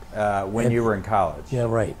wife when you were in college. Yeah,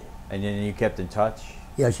 right. And then you kept in touch?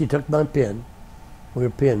 Yeah, she took my pin. We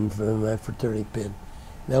were pinned for my fraternity pin.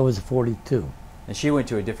 That was 42. And she went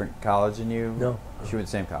to a different college than you? No. She went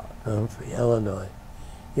to the same college? For Illinois.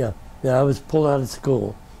 Yeah. Now, I was pulled out of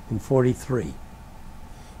school in 43.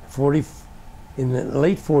 In the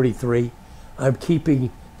late 43, I'm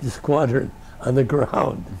keeping the squadron on the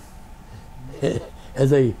ground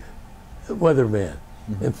as a weatherman.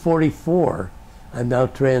 Mm-hmm. In 44, I'm now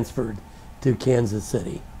transferred to Kansas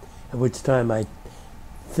City, at which time I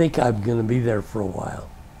think I'm going to be there for a while.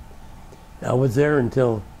 I was there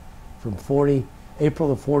until from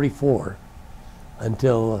April of 44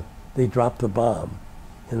 until they dropped the bomb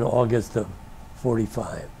in August of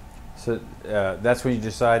 45. So that's when you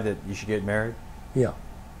decide that you should get married? Yeah.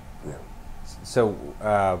 So,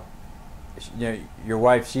 you know, your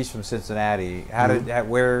wife, she's from Cincinnati.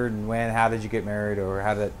 Where and when, how did you get married, or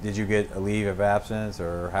did you get a leave of absence,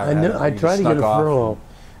 or how? I tried to get a furlough,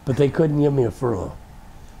 but they couldn't give me a furlough.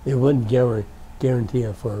 They wouldn't guarantee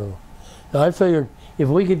a furlough. So I figured if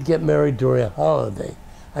we could get married during a holiday,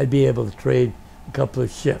 I'd be able to trade a couple of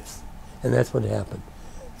shifts, and that's what happened.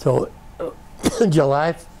 So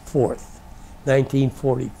July 4th,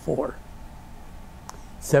 1944,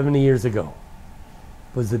 70 years ago,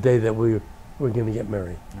 was the day that we were going to get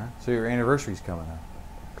married. So your anniversary's coming up.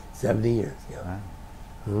 70 years, yeah.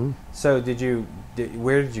 Mm-hmm. So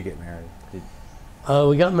where did you get married?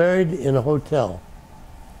 We got married in a hotel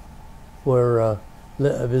where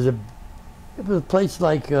it was a place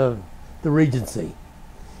like the Regency.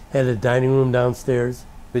 Had a dining room downstairs.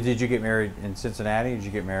 But did you get married in Cincinnati, or did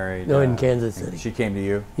you get married? No, in Kansas City. She came to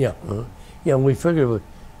you? Yeah. Yeah, and we figured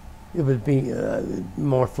it would be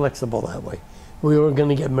more flexible that way. We were going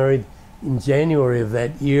to get married in January of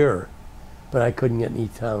that year, but I couldn't get any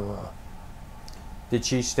time off. Did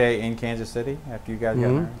she stay in Kansas City after you guys got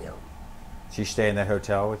married? Yeah. She stayed in that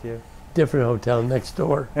hotel with you? Different hotel next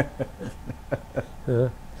door.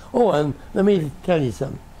 And let me tell you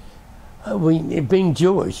something. Being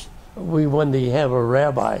Jewish, we wanted to have a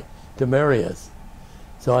rabbi to marry us.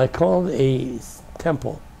 So I called a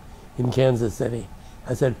temple in Kansas City.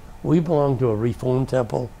 I said, we belong to a Reformed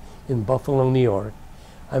temple in Buffalo, New York.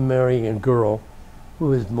 I'm marrying a girl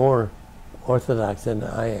who is more Orthodox than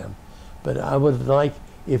I am. But I would like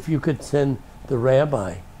if you could send the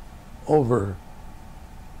rabbi over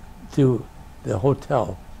to the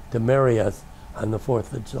hotel to marry us on the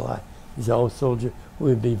 4th of July. He said, oh, soldier,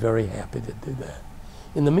 we'd be very happy to do that.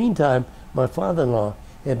 In the meantime, my father-in-law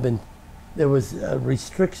there was a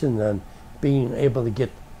restriction on being able to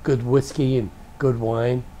get good whiskey and good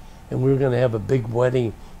wine, and we were going to have a big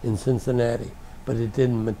wedding in Cincinnati, but it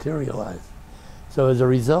didn't materialize. So as a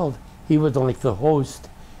result, he was like the host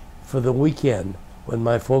for the weekend when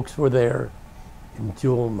my folks were there, and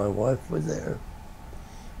Jewel, my wife, was there.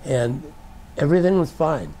 And everything was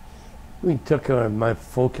fine. We took my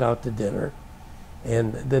folk out to dinner,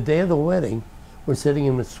 and the day of the wedding, we're sitting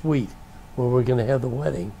in the suite where we're going to have the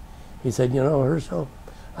wedding. He said, you know, Herschel,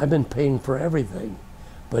 I've been paying for everything,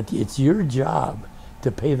 but it's your job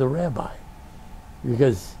to pay the rabbi,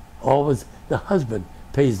 because always the husband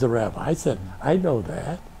pays the rabbi. I said, I know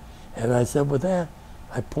that. And I said, with that,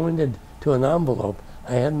 I pointed to an envelope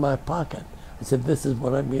I had in my pocket. I said, this is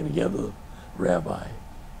what I'm going to give the rabbi.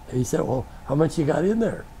 And he said, well, how much you got in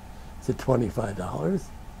there? I said, $25.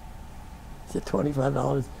 He said,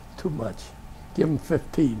 $25? Too much. Give him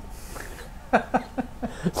 15.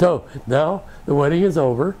 So now the wedding is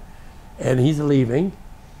over, and he's leaving.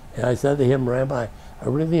 And I said to him, Rabbi, I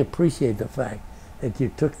really appreciate the fact that you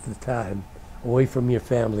took the time away from your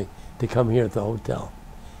family to come here at the hotel.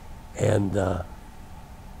 And to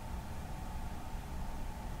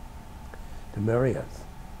marry us.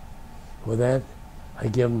 With that, I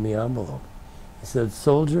gave him the envelope. He said,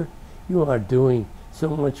 soldier, you are doing so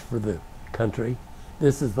much for the country.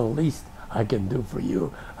 This is the least I can do for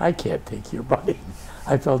you. I can't take your money.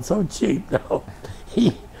 I felt so cheap now.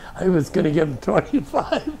 I was going to give him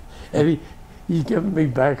 25, and he's giving me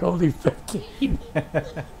back only 15.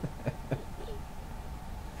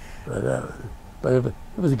 But it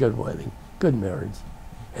was a good wedding, good marriage,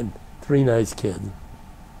 and 3 nice kids.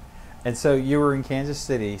 And so you were in Kansas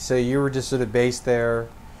City, so you were just sort of based there?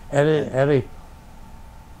 At a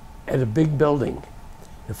big building.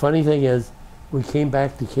 The funny thing is, we came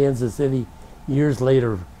back to Kansas City years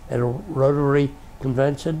later at a Rotary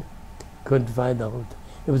convention, couldn't find the hotel.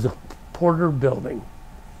 It was a Porter building.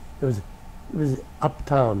 It was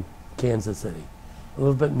uptown Kansas City, a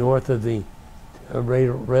little bit north of the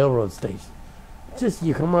railroad station. Just,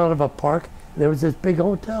 you come out of a park, There was this big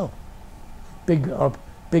hotel,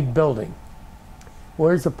 big building.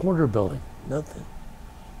 Where's the Porter building? Nothing.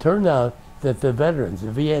 Turned out that the veterans,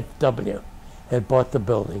 the VFW, had bought the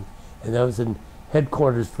building, and that was in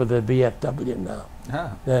headquarters for the VFW now.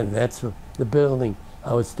 Ah. And that's the building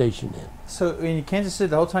I was stationed in. So in Kansas City,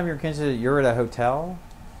 the whole time you're in Kansas City, you're at a hotel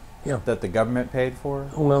that the government paid for?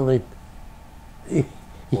 Well,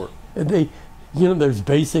 they, there's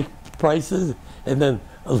basic prices and then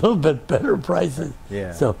a little bit better prices.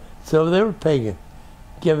 Yeah. So they were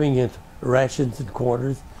giving it rations and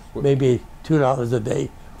quarters, maybe $2 a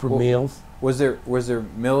day for meals. Was there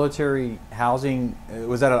military housing?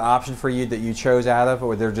 Was that an option for you that you chose out of,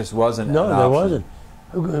 or there just wasn't? No, an there option? wasn't.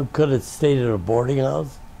 I could have stayed at a boarding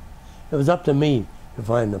house. It was up to me to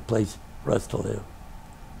find a place for us to live.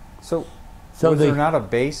 So was there not a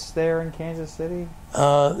base there in Kansas City?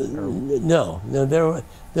 No,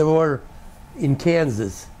 there were in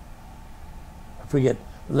Kansas. I forget,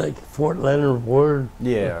 like Fort Leonard Wood.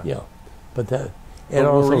 Yeah. Yeah, but that. And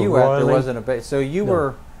also where you at? There Royally. wasn't a base. So you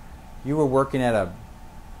were working at a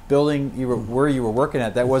building. Where you were working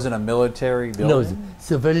at. That wasn't a military building. No, it was a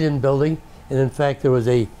civilian building, and in fact there was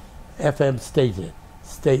a FM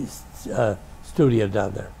studio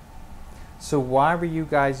down there. So why were you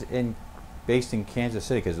guys based in Kansas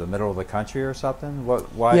City? Because the middle of the country or something?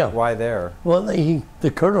 Why there? Well,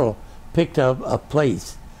 the colonel picked up a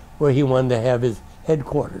place where he wanted to have his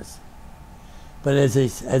headquarters. But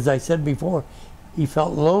as I said before, he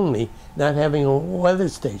felt lonely not having a weather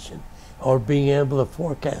station or being able to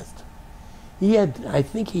forecast. I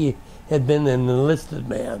think he had been an enlisted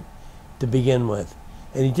man to begin with,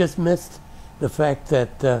 and he just missed the fact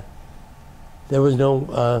that there was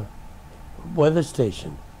no weather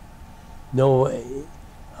station, no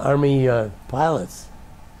Army pilots.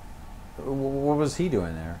 What was he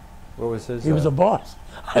doing there? What was his? He was a boss.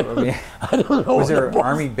 I don't know. Was there an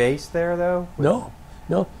Army base there though? No.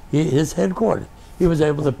 His headquarters. He was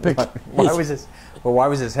able to pick. Why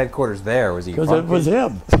was his headquarters there? Was he? Because it was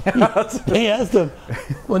him. They asked him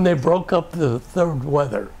when they broke up the third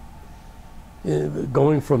weather,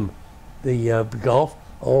 going from the Gulf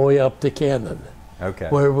all the way up to Canada. Okay.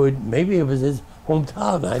 Where maybe it was his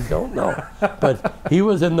hometown. I don't know, but he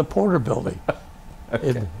was in the Porter building.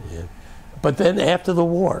 Okay. But then after the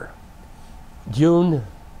war, June.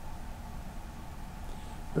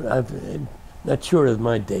 I'm not sure of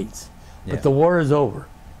my dates, but the war is over.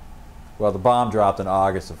 Well, the bomb dropped in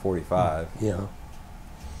August of '45. Yeah.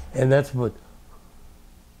 And that's what...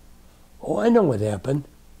 Oh, I know what happened.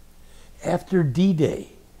 After D-Day,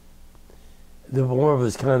 the war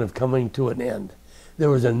was kind of coming to an end. There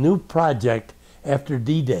was a new project after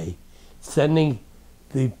D-Day, sending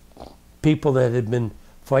the people that had been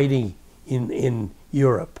fighting in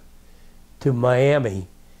Europe to Miami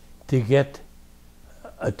to get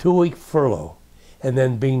a 2-week furlough and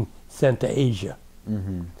then being sent to Asia.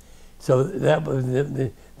 Mm-hmm. So that was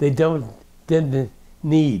they didn't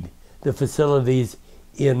need the facilities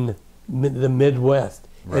in the Midwest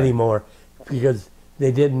anymore, because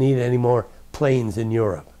they didn't need any more planes in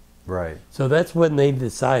Europe. Right. So that's when they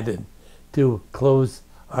decided to close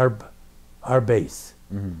our base,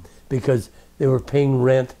 because they were paying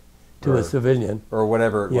rent to a civilian or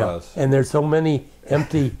whatever it was. And there's so many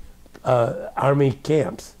empty Army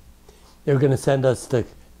camps. They were going to send us to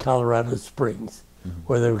Colorado Springs,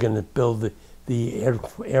 where they were going to build the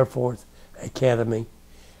Air Force Academy.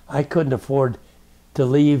 I couldn't afford to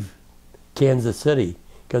leave Kansas City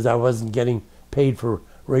because I wasn't getting paid for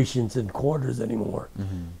rations and quarters anymore.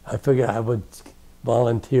 I figured I would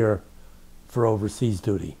volunteer for overseas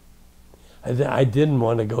duty. I didn't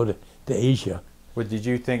want to go to Asia. Well, did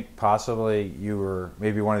you think possibly you were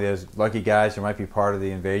maybe one of those lucky guys who might be part of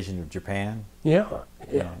the invasion of Japan? Yeah.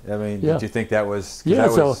 I mean, did you think that was? Yeah.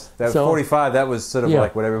 That 45. That was sort of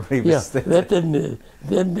like what everybody was thinking. That didn't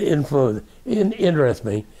interest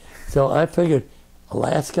me. So I figured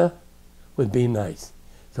Alaska would be nice.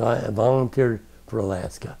 So I volunteered for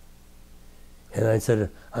Alaska, and I said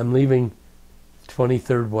I'm leaving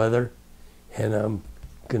 23rd weather, and I'm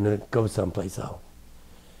gonna go someplace else.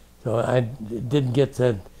 So I didn't get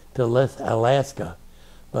to Alaska,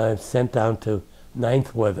 but I was sent down to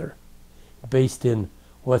 9th weather, based in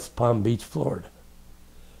West Palm Beach, Florida.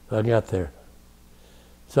 So I got there.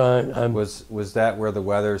 So I'm was that where the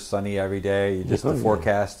weather's sunny every day? Just the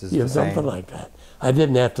forecast is the same? Something like that. I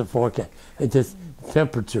didn't have to forecast. It just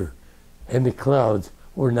temperature and the clouds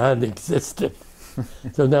were non-existent.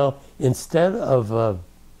 So now instead of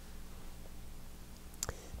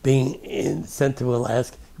being sent to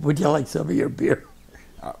Alaska, would you like some of your beer?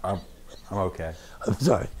 I'm okay. I'm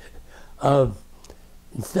sorry.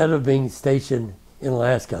 instead of being stationed in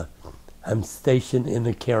Alaska, I'm stationed in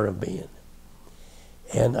the Caribbean.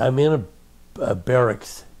 And I'm in a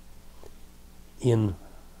barracks no,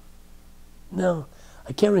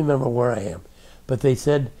 I can't remember where I am, but they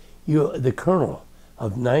said the colonel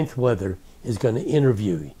of 9th Weather is going to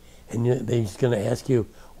interview you, and he's going to ask you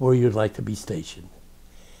where you'd like to be stationed.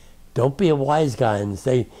 Don't be a wise guy and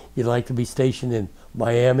say you'd like to be stationed in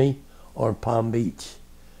Miami or Palm Beach,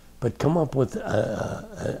 but come up with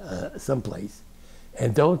someplace.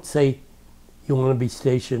 And don't say you want to be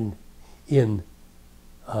stationed in,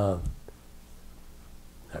 I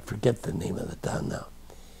forget the name of the town now,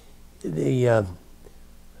 the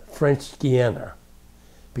French Guiana,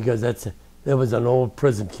 because that was an old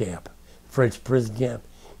prison camp, French prison camp.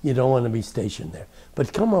 You don't want to be stationed there.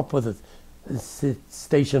 But come up with a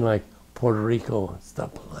station like Puerto Rico and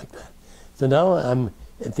stuff like that. So now I'm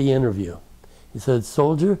at the interview. He said,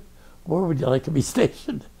 "Soldier, where would you like to be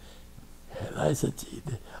stationed?" And I said, "Gee,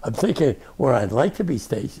 I'm thinking where I'd like to be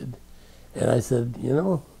stationed." And I said, "You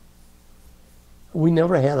know, we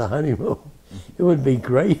never had a honeymoon. It would be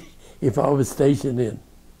great if I was stationed in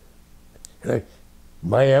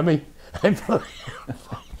Miami." I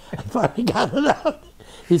finally got it out.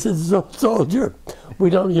 He said, "Soldier, we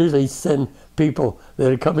don't usually send people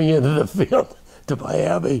that are coming into the field to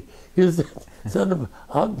Miami. You send them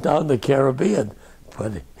out down the Caribbean."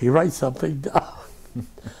 But he writes something down.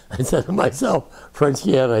 I said to myself, "French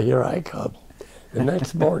Guiana, here I come." The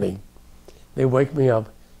next morning, they wake me up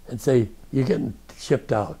and say, "You're getting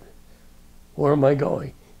shipped out." "Where am I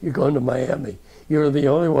going?" "You're going to Miami. You're the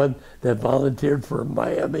only one that volunteered for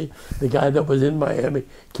Miami. The guy that was in Miami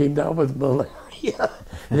came down with malaria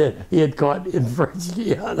that he had caught in French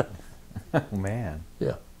Guiana." Oh, man.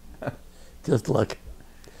 Yeah, just luck.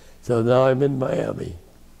 So now I'm in Miami.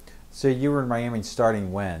 So you were in Miami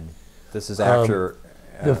starting when? This is after...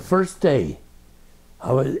 the first day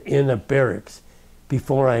I was in a barracks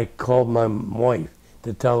before I called my wife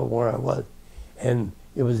to tell her where I was. And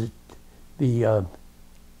it was the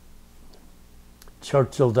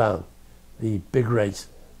Churchill Down, the big race.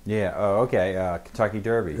 Yeah, oh, okay, Kentucky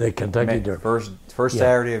Derby. The Kentucky Derby. First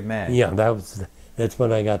Saturday of May. Yeah, that's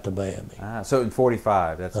when I got to Miami. So in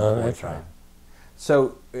 45, that's in 45. That's right.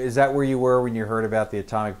 So is that where you were when you heard about the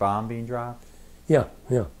atomic bomb being dropped? Yeah.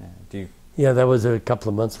 Yeah, that was a couple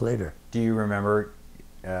of months later. Do you remember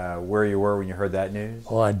where you were when you heard that news?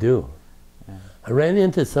 Oh, I do. Yeah. I ran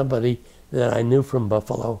into somebody that I knew from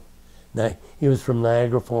Buffalo. He was from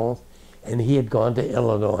Niagara Falls, and he had gone to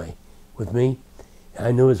Illinois with me.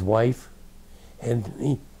 I knew his wife,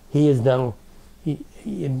 and he is now, he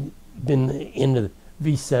had been in the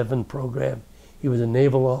V7 program. He was a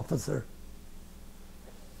naval officer.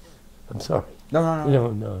 I'm sorry.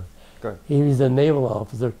 No. Go ahead. He was a naval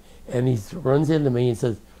officer, and he runs into me and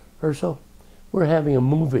says, "Herschel, we're having a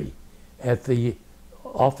movie at the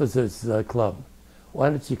officers club. Why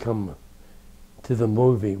don't you come to the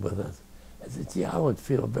movie with us?" I said, "Gee, I would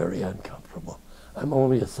feel very uncomfortable. I'm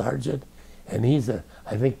only a sergeant, and he's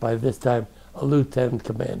I think by this time, a lieutenant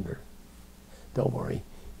commander." "Don't worry.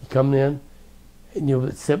 You come in, and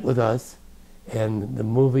you'll sit with us, and the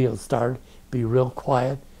movie will start, be real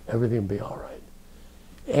quiet, everything will be all right."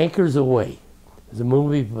 Anchors Away is a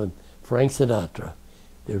movie with Frank Sinatra.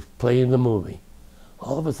 They're playing the movie.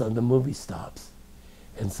 All of a sudden, the movie stops,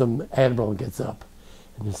 and some admiral gets up,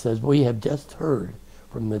 and he says, "We have just heard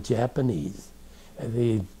from the Japanese,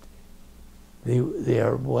 and they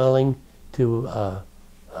are willing to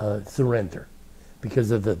surrender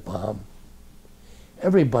because of the bomb."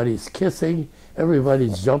 Everybody's kissing,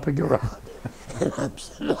 everybody's jumping around, and I'm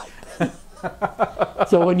sitting like that.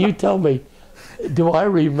 So when you tell me, do I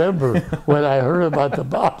remember when I heard about the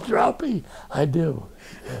bomb dropping? I do.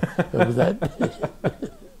 It was that.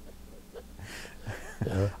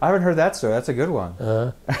 I haven't heard that story. That's a good one.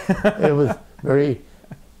 It was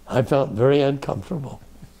I felt very uncomfortable.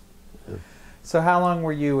 So how long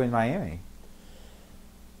were you in Miami?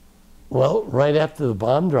 Well, right after the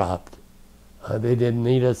bomb dropped, they didn't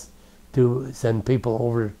need us to send people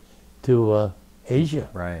over to Asia.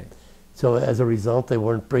 Right. So as a result, they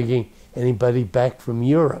weren't bringing anybody back from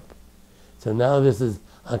Europe. So now this is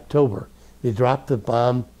October. They dropped the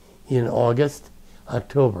bomb in August,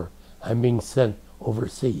 October. I'm being sent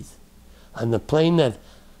overseas. On the plane that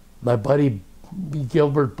my buddy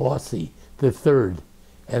Gilbert Bossy III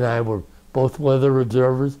and I were both weather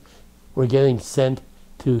observers, were getting sent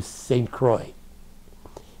to St. Croix.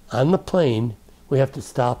 On the plane, we have to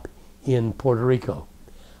stop in Puerto Rico.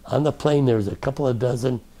 On the plane, there's a couple of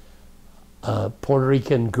dozen Puerto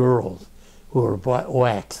Rican girls who are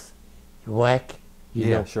WAC. WAC?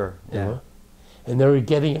 Yeah, sure. Yeah. and they were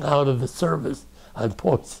getting out of the service on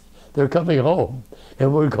points. They're coming home,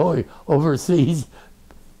 and we're going overseas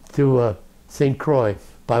to St. Croix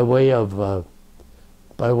by way of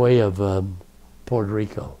Puerto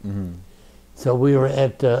Rico. Mm-hmm. So we were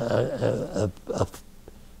at an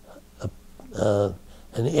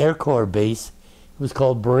Air Corps base. It was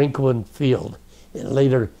called Brinquin Field. It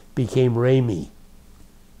later became Ramey.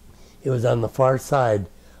 It was on the far side,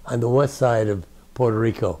 on the west side of Puerto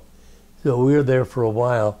Rico. So we were there for a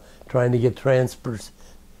while trying to get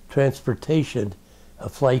transportation, a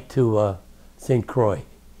flight to St. Croix.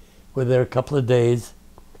 We were there a couple of days,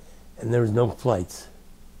 and there was no flights.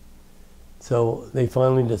 So they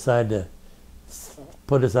finally decided to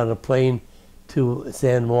put us on a plane to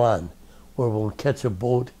San Juan, where we'll catch a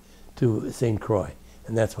boat to St. Croix,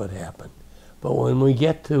 and that's what happened. But when we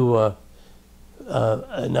get to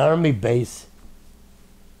an army base,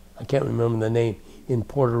 I can't remember the name, in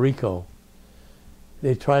Puerto Rico,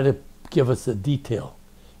 they try to give us a detail,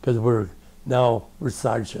 because we're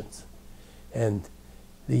sergeants, and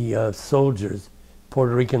the soldiers,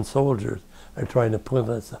 Puerto Rican soldiers, are trying to put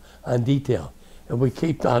us on detail. And we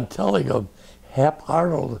kept on telling them, Hap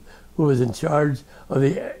Arnold, who was in charge of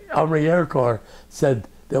the Army Air Corps, said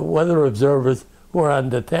that weather observers who are on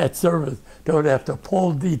detached service don't have to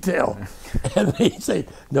pull detail. And they say,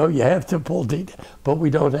 no, you have to pull detail, but we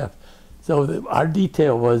don't have. So our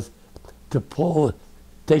detail was to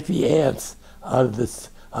take the ants out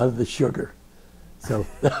of the sugar. So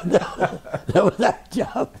that was our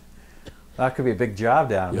job. That could be a big job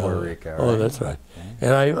down in Puerto Rico. Right? Oh, that's right.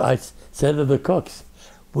 And I said to the cooks,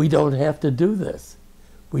 we don't have to do this.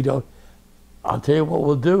 We don't. I'll tell you what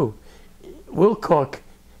we'll do. We'll cook,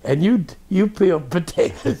 and you peel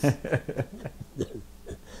potatoes.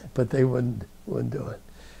 But they wouldn't do it.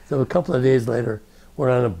 So a couple of days later, we're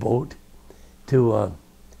on a boat to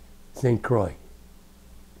St. Croix.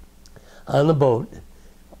 On the boat,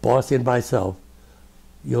 Bossy and myself,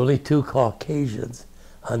 the only two Caucasians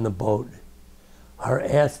on the boat, are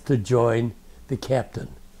asked to join the captain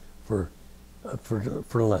for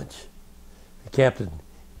lunch. The captain,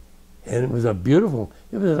 and it was a beautiful.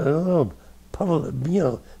 It was a little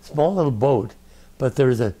small little boat, but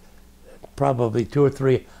there's probably 2 or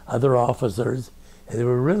 3 other officers, and they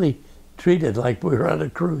were really treated like we were on a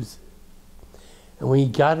cruise. And we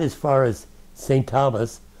got as far as St.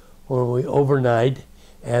 Thomas, where we overnight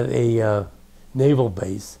at a naval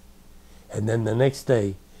base, and then the next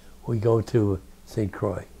day we go to St.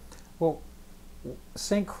 Croix. Well,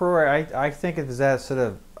 St. Croix, I think of that sort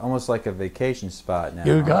of almost like a vacation spot now.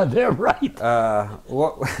 You got that right.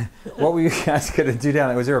 What were you guys going to do down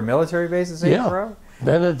there? Was there a military base at St. Croix?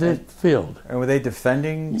 Benedict Field. And were they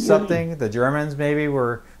defending something? The Germans maybe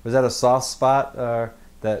was that a soft spot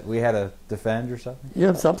that we had to defend or something?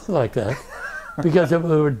 Yeah, something like that. Because we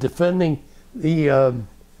were defending the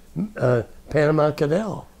Panama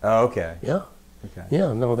Canal. Oh, okay. Yeah. Okay.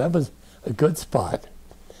 Yeah, no, that was a good spot.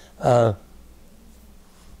 But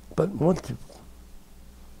what?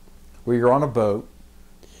 Well, you're on a boat.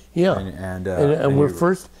 Yeah. And we're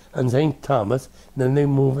first on St. Thomas, and then they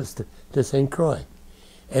move us to St. Croix.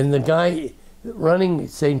 And the guy running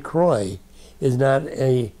St. Croix is not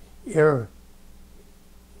a Air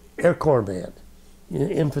Corps man,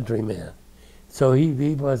 infantry man. So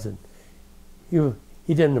he wasn't. He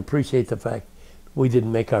didn't appreciate the fact we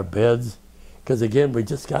didn't make our beds, because again we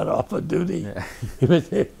just got off of duty. Yeah. It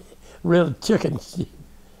was a real chicken.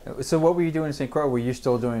 So what were you doing in St. Croix? Were you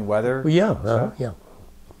still doing weather? Well,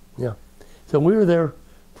 yeah. So we were there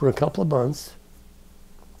for a couple of months.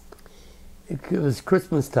 It was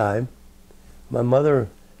Christmas time. My mother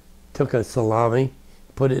took a salami,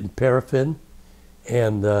 put it in paraffin,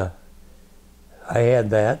 and I had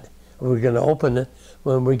that. We were going to open it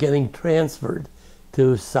when we were getting transferred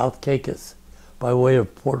to South Caicos by way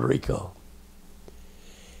of Puerto Rico.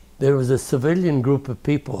 There was a civilian group of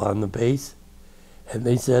people on the base, and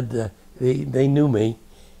they said they knew me,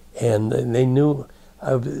 and they knew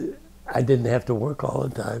I didn't have to work all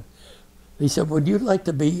the time. They said, would you like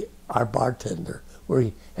to be our bartender?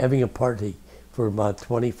 We're having a party for about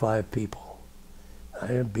 25 people.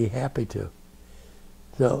 I'd be happy to.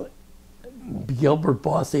 So Gilbert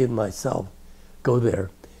Bossy and myself go there.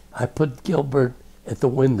 I put Gilbert at the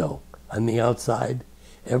window on the outside.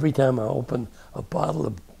 Every time I open a bottle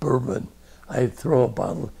of bourbon, I throw a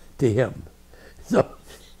bottle to him. So,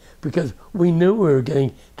 because we knew we were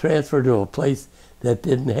getting transferred to a place that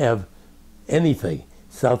didn't have anything,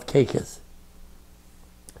 South Caicos.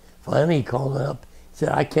 Finally, he called me up. He said,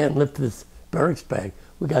 I can't lift this barracks bag.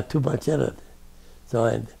 We got too much in it. So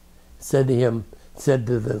I said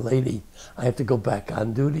to the lady, I have to go back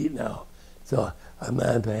on duty now So I'm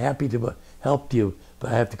happy to help you,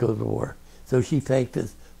 but I have to go to war. So she thanked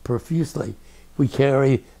us profusely. We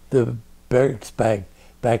carry the barracks bag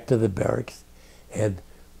back to the barracks, and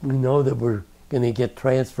we know that we're going to get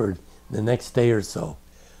transferred the next day or so.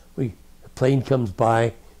 A plane comes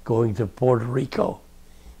by going to Puerto Rico,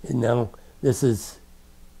 and now this is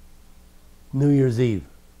New Year's Eve.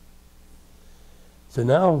 So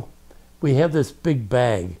now we have this big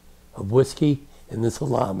bag of whiskey and the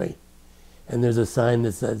salami, and there's a sign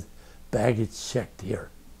that says baggage checked here.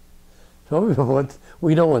 So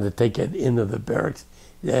we don't want to take it into the barracks.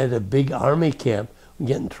 They had a big army camp, we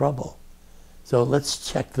get in trouble. So let's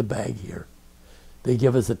check the bag here. They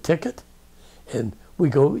give us a ticket, and we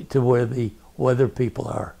go to where the weather people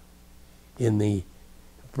are in the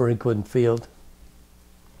Brinkman field.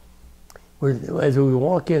 As we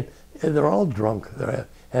walk in, they're all drunk. They're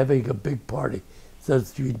having a big party.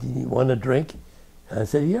 Says, do you want a drink? And I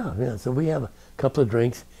said, yeah. So we have a couple of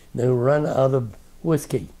drinks, and then we run out of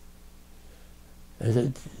whiskey. I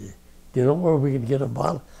said, do you know where we can get a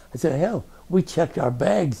bottle? I said, hell, we checked our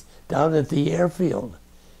bags down at the airfield.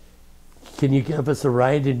 Can you give us a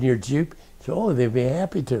ride in your Jeep? So, oh, they'd be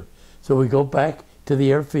happy to. So we go back to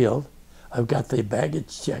the airfield. I've got the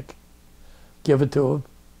baggage check. Give it to them.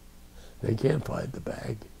 They can't find the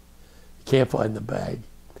bag. Can't find the bag.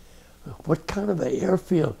 What kind of an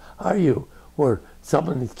airfield are you where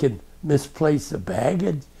someone can misplace a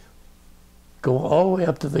baggage? Go all the way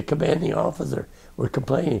up to the commanding officer. We're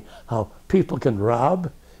complaining how people can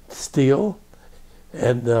rob, steal,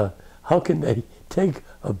 and how can they take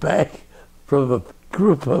a bag from a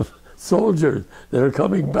group of soldiers that are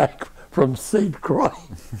coming back from St. Croix?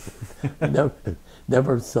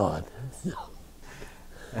 Never saw it.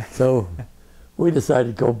 So we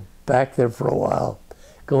decided to go back there for a while,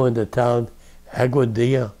 go into town,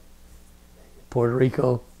 Aguadilla, Puerto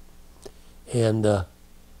Rico, and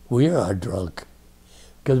we are drunk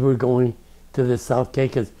because we're going to the South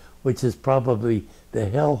Caicos, which is probably the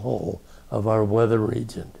hellhole of our weather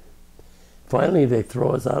region. Finally, they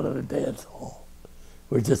throw us out of the dance hall.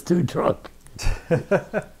 We're just too drunk.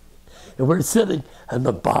 And we're sitting on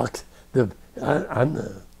the box, on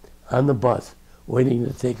the bus, waiting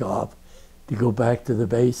to take off to go back to the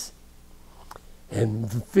base,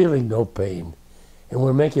 and feeling no pain. And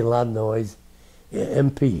we're making a lot of noise.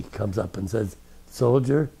 MP comes up and says,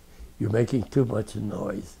 "Soldier, you're making too much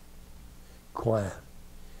noise. Quiet."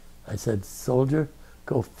 I said, "Soldier,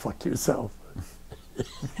 go fuck yourself."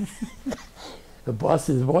 The boss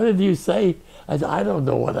says, "What did you say?" I said, "I don't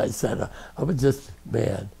know what I said. I was just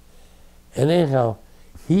mad." And anyhow,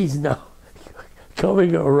 he's now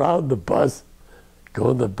coming around the bus,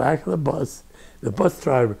 going to the back of the bus. The bus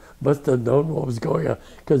driver must have known what was going on,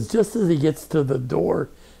 because just as he gets to the door,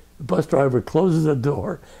 the bus driver closes the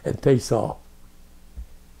door and takes off.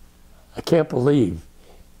 I can't believe,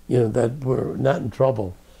 that we're not in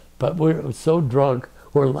trouble, but we're so drunk,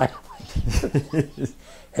 we're laughing.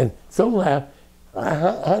 And so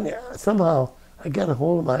somehow I got a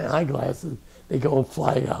hold of my eyeglasses, they go and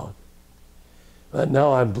fly out. But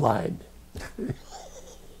now I'm blind.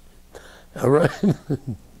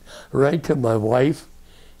 Right to my wife,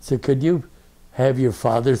 said, "Could you have your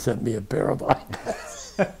father send me a pair of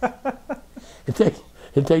eyeglasses?"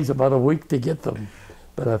 It takes about a week to get them,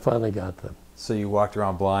 but I finally got them. So you walked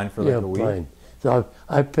around blind for like a week? Blind. So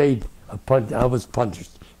I paid a punch. I was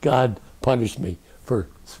punished. God punished me for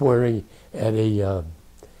swearing at an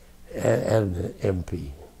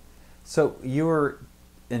MP. So you were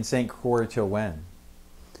in St. Croix till when?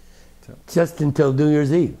 Just until New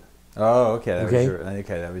Year's Eve. Oh, okay.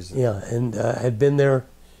 That was. Yeah, and I'd been there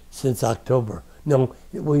since October. No,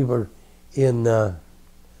 we were in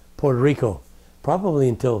Puerto Rico probably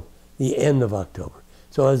until the end of October.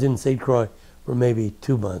 So I was in St. Croix for maybe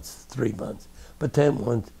 2 months, 3 months, but then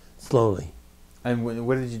went slowly. And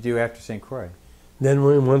what did you do after St. Croix? Then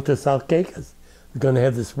we went to South Caicos. We're going to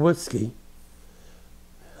have this whiskey.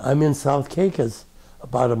 I'm in South Caicos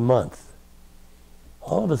about a month.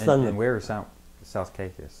 All of a sudden. And where is South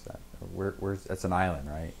Caicos? Where's that's an island,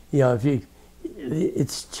 right? Yeah,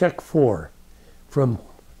 it's check 4 from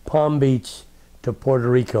Palm Beach to Puerto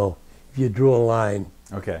Rico. If you drew a line,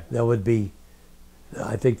 okay, that would be,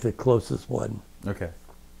 I think, the closest one. Okay.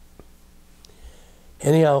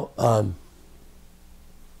 Anyhow,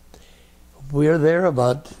 we're there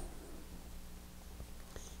about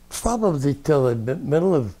probably till the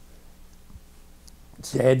middle of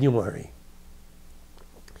January.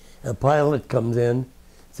 A pilot comes in,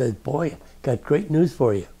 says, "Boy, got great news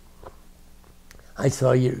for you. We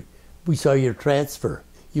saw your transfer.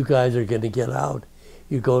 You guys are going to get out.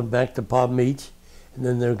 You're going back to Palm Beach, and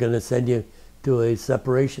then they're going to send you to a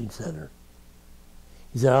separation center.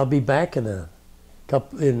 He said, I'll be back in the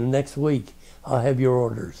next week. I'll have your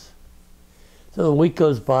orders. So a week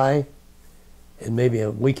goes by, and maybe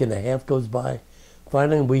a week and a half goes by.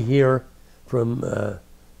 Finally, we hear from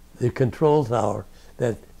the control tower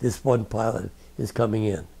that this one pilot is coming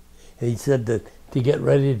in. And he said that to get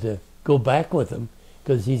ready to go back with him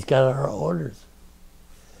because he's got our orders.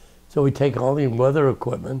 So we take all the weather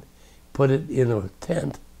equipment, put it in a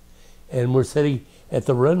tent, and we're sitting at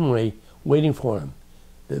the runway waiting for him.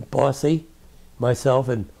 The bossy, myself,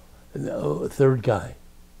 and a third guy.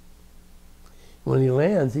 When he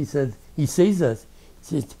lands, he said, he sees us.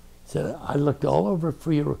 He said, I looked all over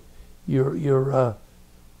for your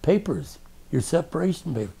papers, your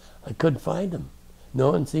separation papers. I couldn't find them.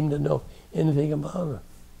 No one seemed to know anything about them.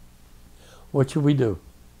 What should we do?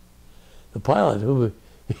 The pilot, who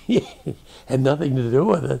had nothing to do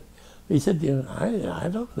with it, he said, I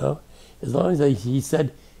don't know. As long as he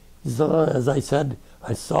said, as long as I said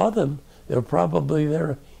I saw them, they're probably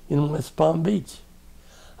there in West Palm Beach.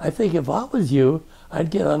 I think if I was you, I'd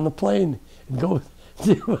get on the plane and go.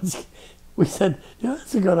 We said, yeah,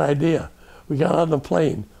 that's a good idea. We got on the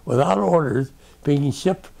plane without orders, being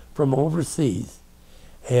shipped from overseas,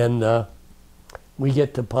 and we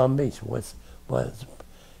get to Palm Beach.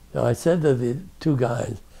 Now I said to the two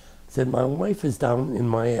guys, I said, my wife is down in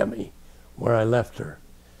Miami, where I left her.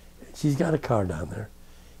 She's got a car down there.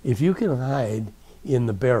 If you can hide in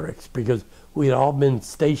the barracks, because we had all been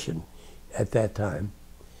stationed at that time,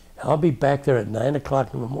 I'll be back there at 9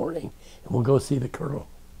 o'clock in the morning, and we'll go see the colonel.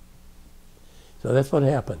 So that's what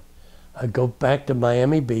happened. I go back to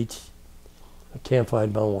Miami Beach. I can't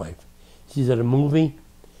find my wife. She's at a movie.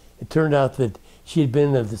 It turned out that she had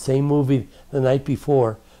been at the same movie the night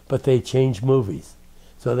before, but they changed movies.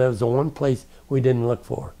 So that was the one place we didn't look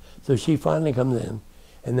for. So she finally comes in,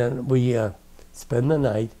 and then we spend the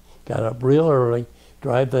night, got up real early,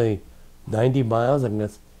 drive the 90 miles, and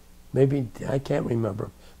that's maybe, I can't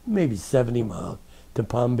remember, maybe 70 miles to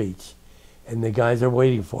Palm Beach. And the guys are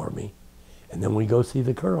waiting for me. And then we go see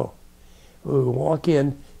the colonel. We walk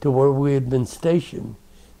in to where we had been stationed.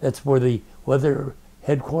 That's where the weather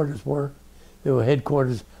headquarters were. They were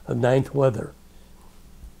headquarters of 9th Weather.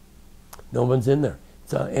 No one's in there.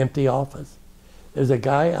 It's an empty office. There's a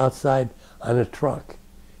guy outside on a truck.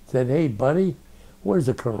 He said, hey, buddy, where's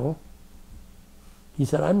the colonel? He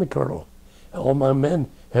said, I'm the colonel. All my men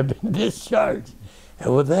have been discharged.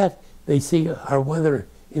 And with that, they see our weather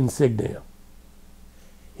insignia.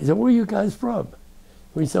 He said, where are you guys from?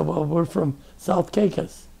 We said, well, we're from South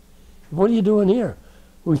Caicos. What are you doing here?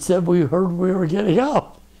 We said, we heard we were getting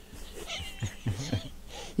out.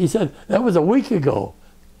 He said, that was a week ago.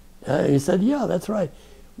 He said, yeah, that's right.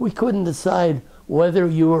 We couldn't decide whether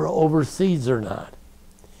you were overseas or not.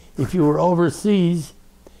 If you were overseas,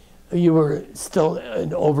 you were still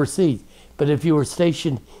overseas. But if you were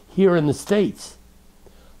stationed here in the States,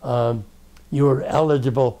 you were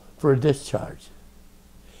eligible for a discharge.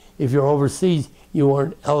 If you're overseas, you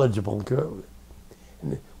weren't eligible.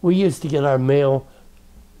 We used to get our mail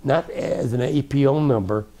not as an APO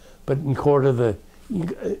number, but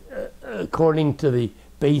according to the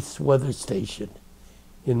base weather station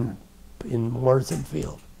in Morrison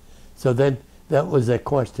Field. So then that was a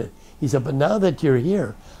question. He said, but now that you're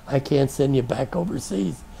here, I can't send you back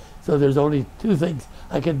overseas. So there's only two things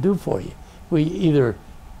I can do for you. We either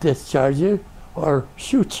discharge you or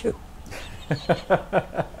shoot you.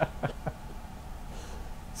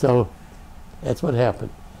 So that's what happened.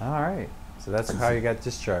 All right. So that's how you got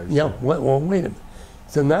discharged. Yeah, well, wait a minute.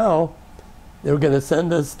 So now they were going to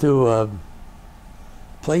send us to a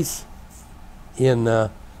place in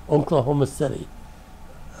Oklahoma City,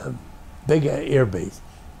 a big air base,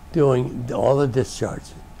 doing all the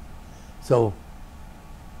discharging. So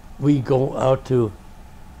we go out to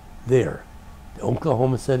there,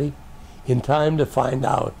 Oklahoma City, in time to find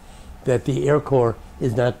out that the Air Corps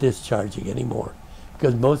is not discharging anymore,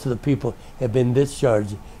 because most of the people have been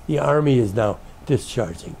discharged. The Army is now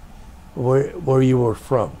discharging where you were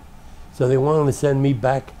from. So they wanted to send me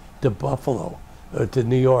back to Buffalo, or to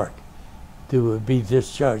New York, to be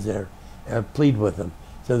discharged there. And I plead with them.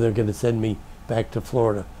 So they're going to send me back to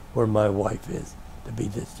Florida, where my wife is, to be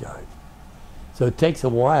discharged. So it takes a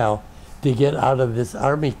while to get out of this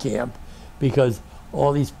Army camp, because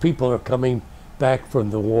all these people are coming back from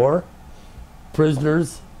the war,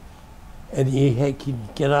 prisoners, and you can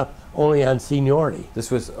get up only on seniority. This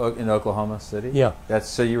was in Oklahoma City? Yeah.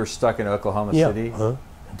 So you were stuck in Oklahoma City?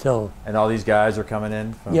 Until. And all these guys are coming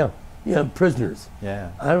in? Yeah, prisoners.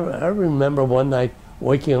 Yeah. I remember one night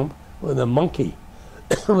waking up with a monkey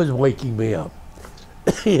was waking me up.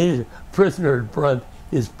 prisoner had brought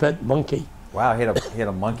his pet monkey. Wow, he had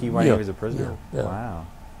a monkey while he was a prisoner? Yeah. Wow.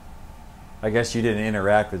 I guess you didn't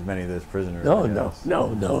interact with many of those prisoners. No.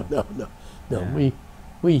 Yeah.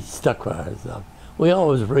 We stuck with ourselves. We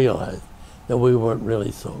always realized that we weren't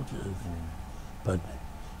really soldiers, but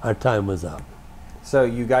our time was up. So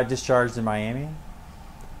you got discharged in Miami?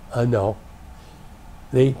 No.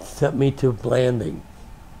 They sent me to Blanding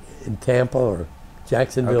in Tampa or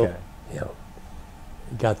Jacksonville. Okay.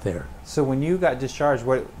 Got there. So when you got discharged,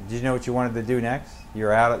 what did you know what you wanted to do next?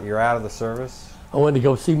 You're out of the service? I wanted to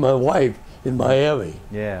go see my wife in Miami.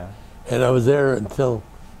 Yeah. And I was there until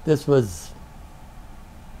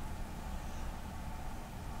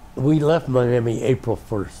we left Miami April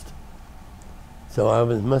 1st. So I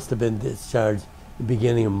must have been discharged the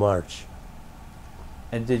beginning of March.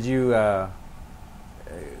 And did you, I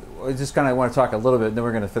just kind of want to talk a little bit, then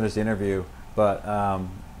we're going to finish the interview, but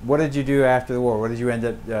what did you do after the war? What did you end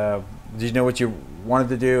up, did you know what you wanted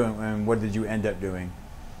to do, and what did you end up doing?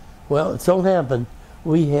 Well, it so happened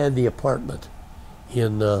we had the apartment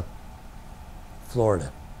in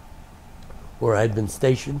Florida where I'd been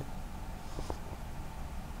stationed.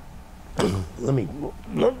 Let me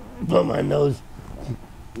blow my nose.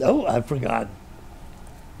 No, I forgot.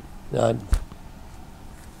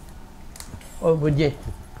 Would you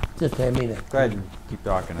just hand me that? Go ahead and keep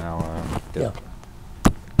talking, and I'll get Yeah.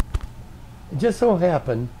 It just so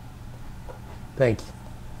happened, thanks,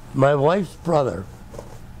 my wife's brother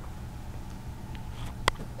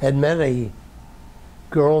had met a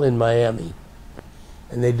girl in Miami,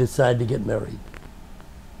 and they decided to get married.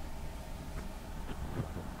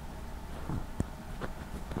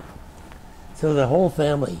 So the whole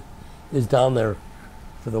family is down there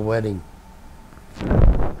for the wedding.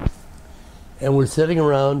 And we're sitting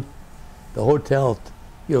around the hotel,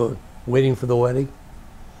 waiting for the wedding.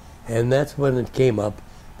 And that's when it came up,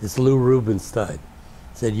 this Lou Rubenstein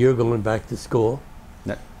said, "You're going back to school."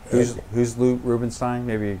 Now, who's Lou Rubenstein?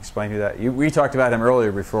 Maybe explain who that. We talked about him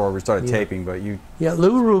earlier before we started taping, but you. Yeah,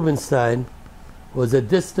 Lou Rubenstein was a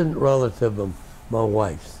distant relative of my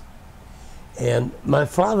wife's. And my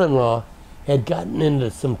father-in-law had gotten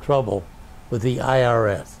into some trouble with the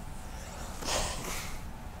IRS.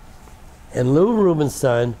 And Lou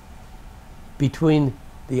Rubenstein, between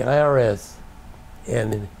the IRS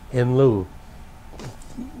and Lou,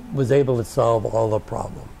 was able to solve all the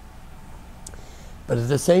problem. But at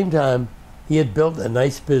the same time, he had built a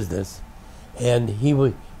nice business, and he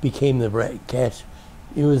became the cash.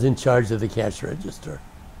 He was in charge of the cash register.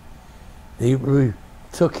 They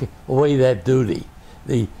took away that duty.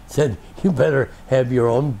 They said, "You better have your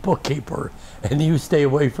own bookkeeper, and you stay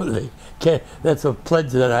away from the cash." That's a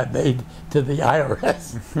pledge that I made to the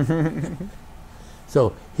IRS.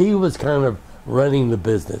 So he was kind of running the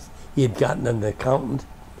business. He had gotten an accountant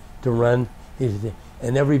to run,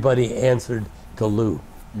 and everybody answered to Lou.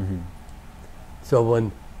 Mm-hmm. So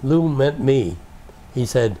when Lou met me, he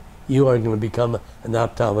said, "You are going to become an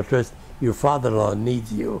optometrist. Your father-in-law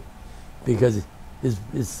needs you," because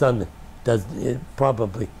his son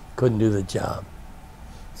probably couldn't do the job.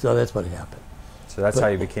 So that's what happened. So that's how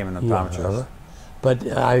you became an optometrist. Yeah, but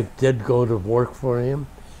I did go to work for him.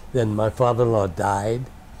 Then my father-in-law died.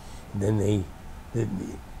 Then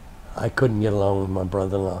I couldn't get along with my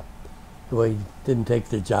brother-in-law. He didn't take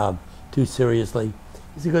the job too seriously.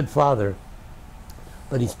 He's a good father,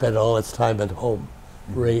 but he spent all his time at home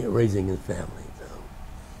raising his family.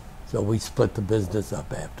 So we split the business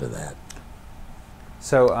up after that.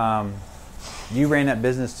 So you ran that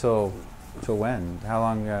business till when? How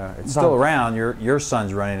long? It's still around. Your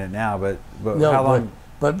son's running it now, but no, how long?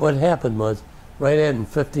 But what happened was, right in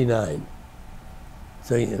 '59.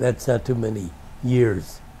 So that's not too many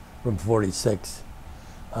years from '46.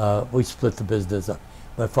 We split the business up.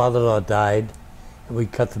 My father-in-law died, and we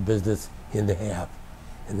cut the business into half,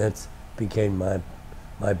 and that's became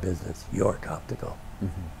my business, York Optical.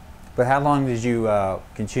 Mm-hmm. But how long did you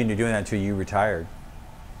continue doing that until you retired?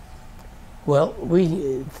 Well,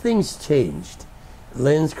 things changed.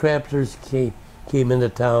 Lens crafters came into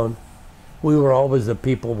town. We were always the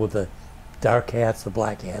people with the dark hats, the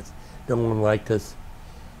black hats. No one liked us.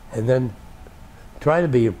 And then try to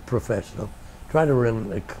be a professional, try to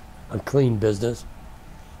run a clean business.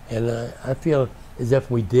 And I feel as if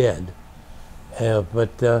we did.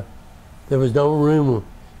 But there was no room.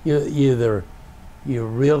 Either you're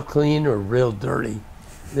real clean or real dirty.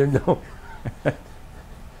 There's no.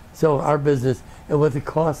 So our business, and with the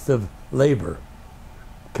cost of labor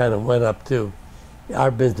kind of went up too,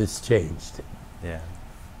 our business changed. Yeah.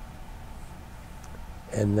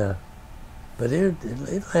 And but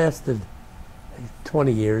it lasted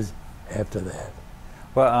 20 years after that.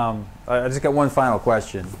 Well, I just got one final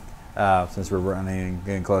question, since we're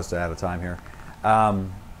getting close to out of time here.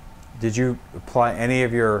 Did you apply any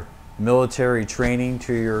of your military training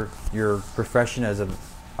to your profession as an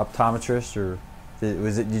optometrist, or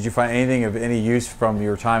did you find anything of any use from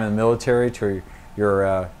your time in the military to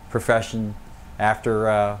your profession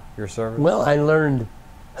after your service? Well, I learned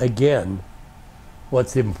again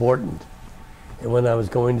what's important. And when I was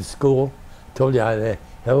going to school, I told you I had a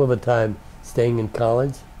hell of a time staying in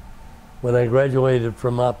college. When I graduated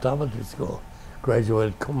from optometry school,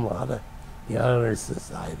 graduated cum laude, the Honor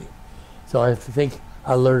Society. So I think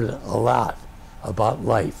I learned a lot about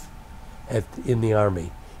life in the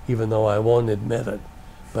Army, even though I won't admit it.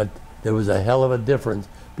 But there was a hell of a difference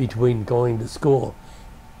between going to school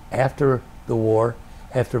after the war,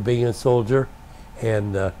 after being a soldier,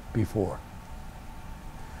 and before.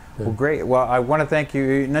 Well, great. Well, I want to thank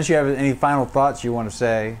you. Unless you have any final thoughts you want to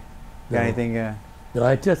say, got No. anything? No,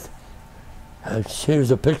 I just,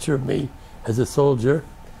 here's a picture of me as a soldier.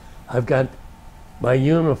 I've got my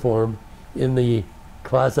uniform in the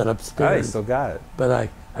closet Oh, upstairs. you still got it. But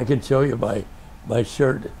I can show you my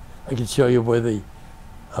shirt. I can show you where the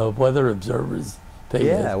weather observers thing is.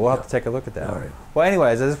 Yeah, we'll have to take a look at that. All right. Well,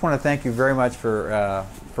 anyways, I just want to thank you very much for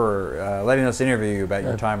letting us interview you about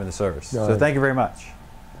your time in the service. No, So thank you very much.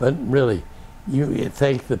 But really, you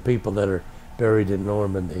thank the people that are buried in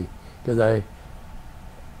Normandy, because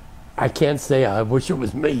I can't say I wish it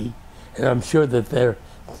was me, and I'm sure that they're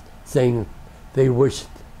saying they wished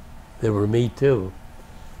they were me too.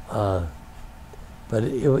 But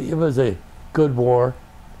it was a good war.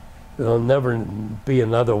 There'll never be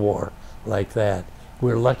another war like that.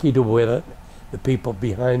 We're lucky to win it. The people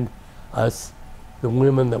behind us, the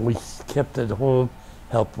women that we kept at home,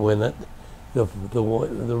 helped win it. The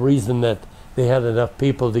reason that they had enough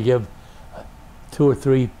people to give 2 or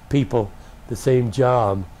 3 people the same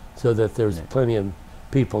job, so that there's plenty of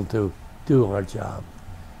people to do our job.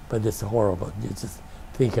 But it's horrible. You just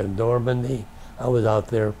think of Normandy. I was out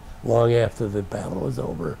there long after the battle was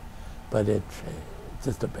over, but it's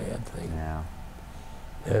just a bad thing. Yeah.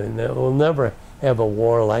 And we'll never have a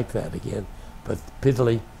war like that again. But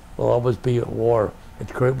Italy will always be a war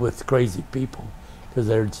with crazy people, because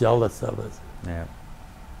they're jealous of us. Yeah.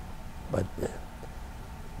 But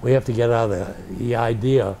we have to get out of the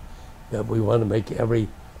idea that we want to make every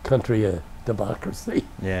country a democracy.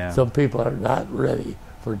 Yeah. Some people are not ready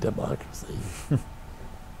for democracy.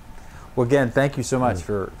 Well, again, thank you so much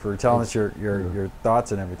for telling us your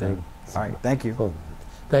thoughts and everything. All right, thank you. Well,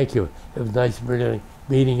 thank you. It was nice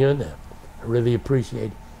meeting you. And I really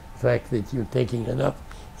appreciate the fact that you're taking enough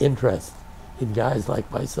interest in guys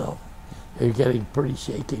like myself. They're getting pretty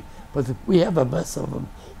shaky. But we have a mess of them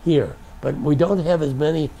here. But we don't have as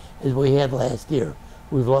many as we had last year.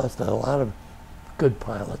 We've lost a lot of good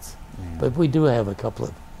pilots. Yeah. But we do have a couple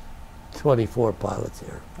of 24 pilots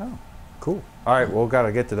here. Oh, cool. All right, well, got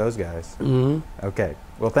to get to those guys. Mm-hmm. Okay.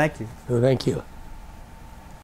 Well, thank you. So thank you.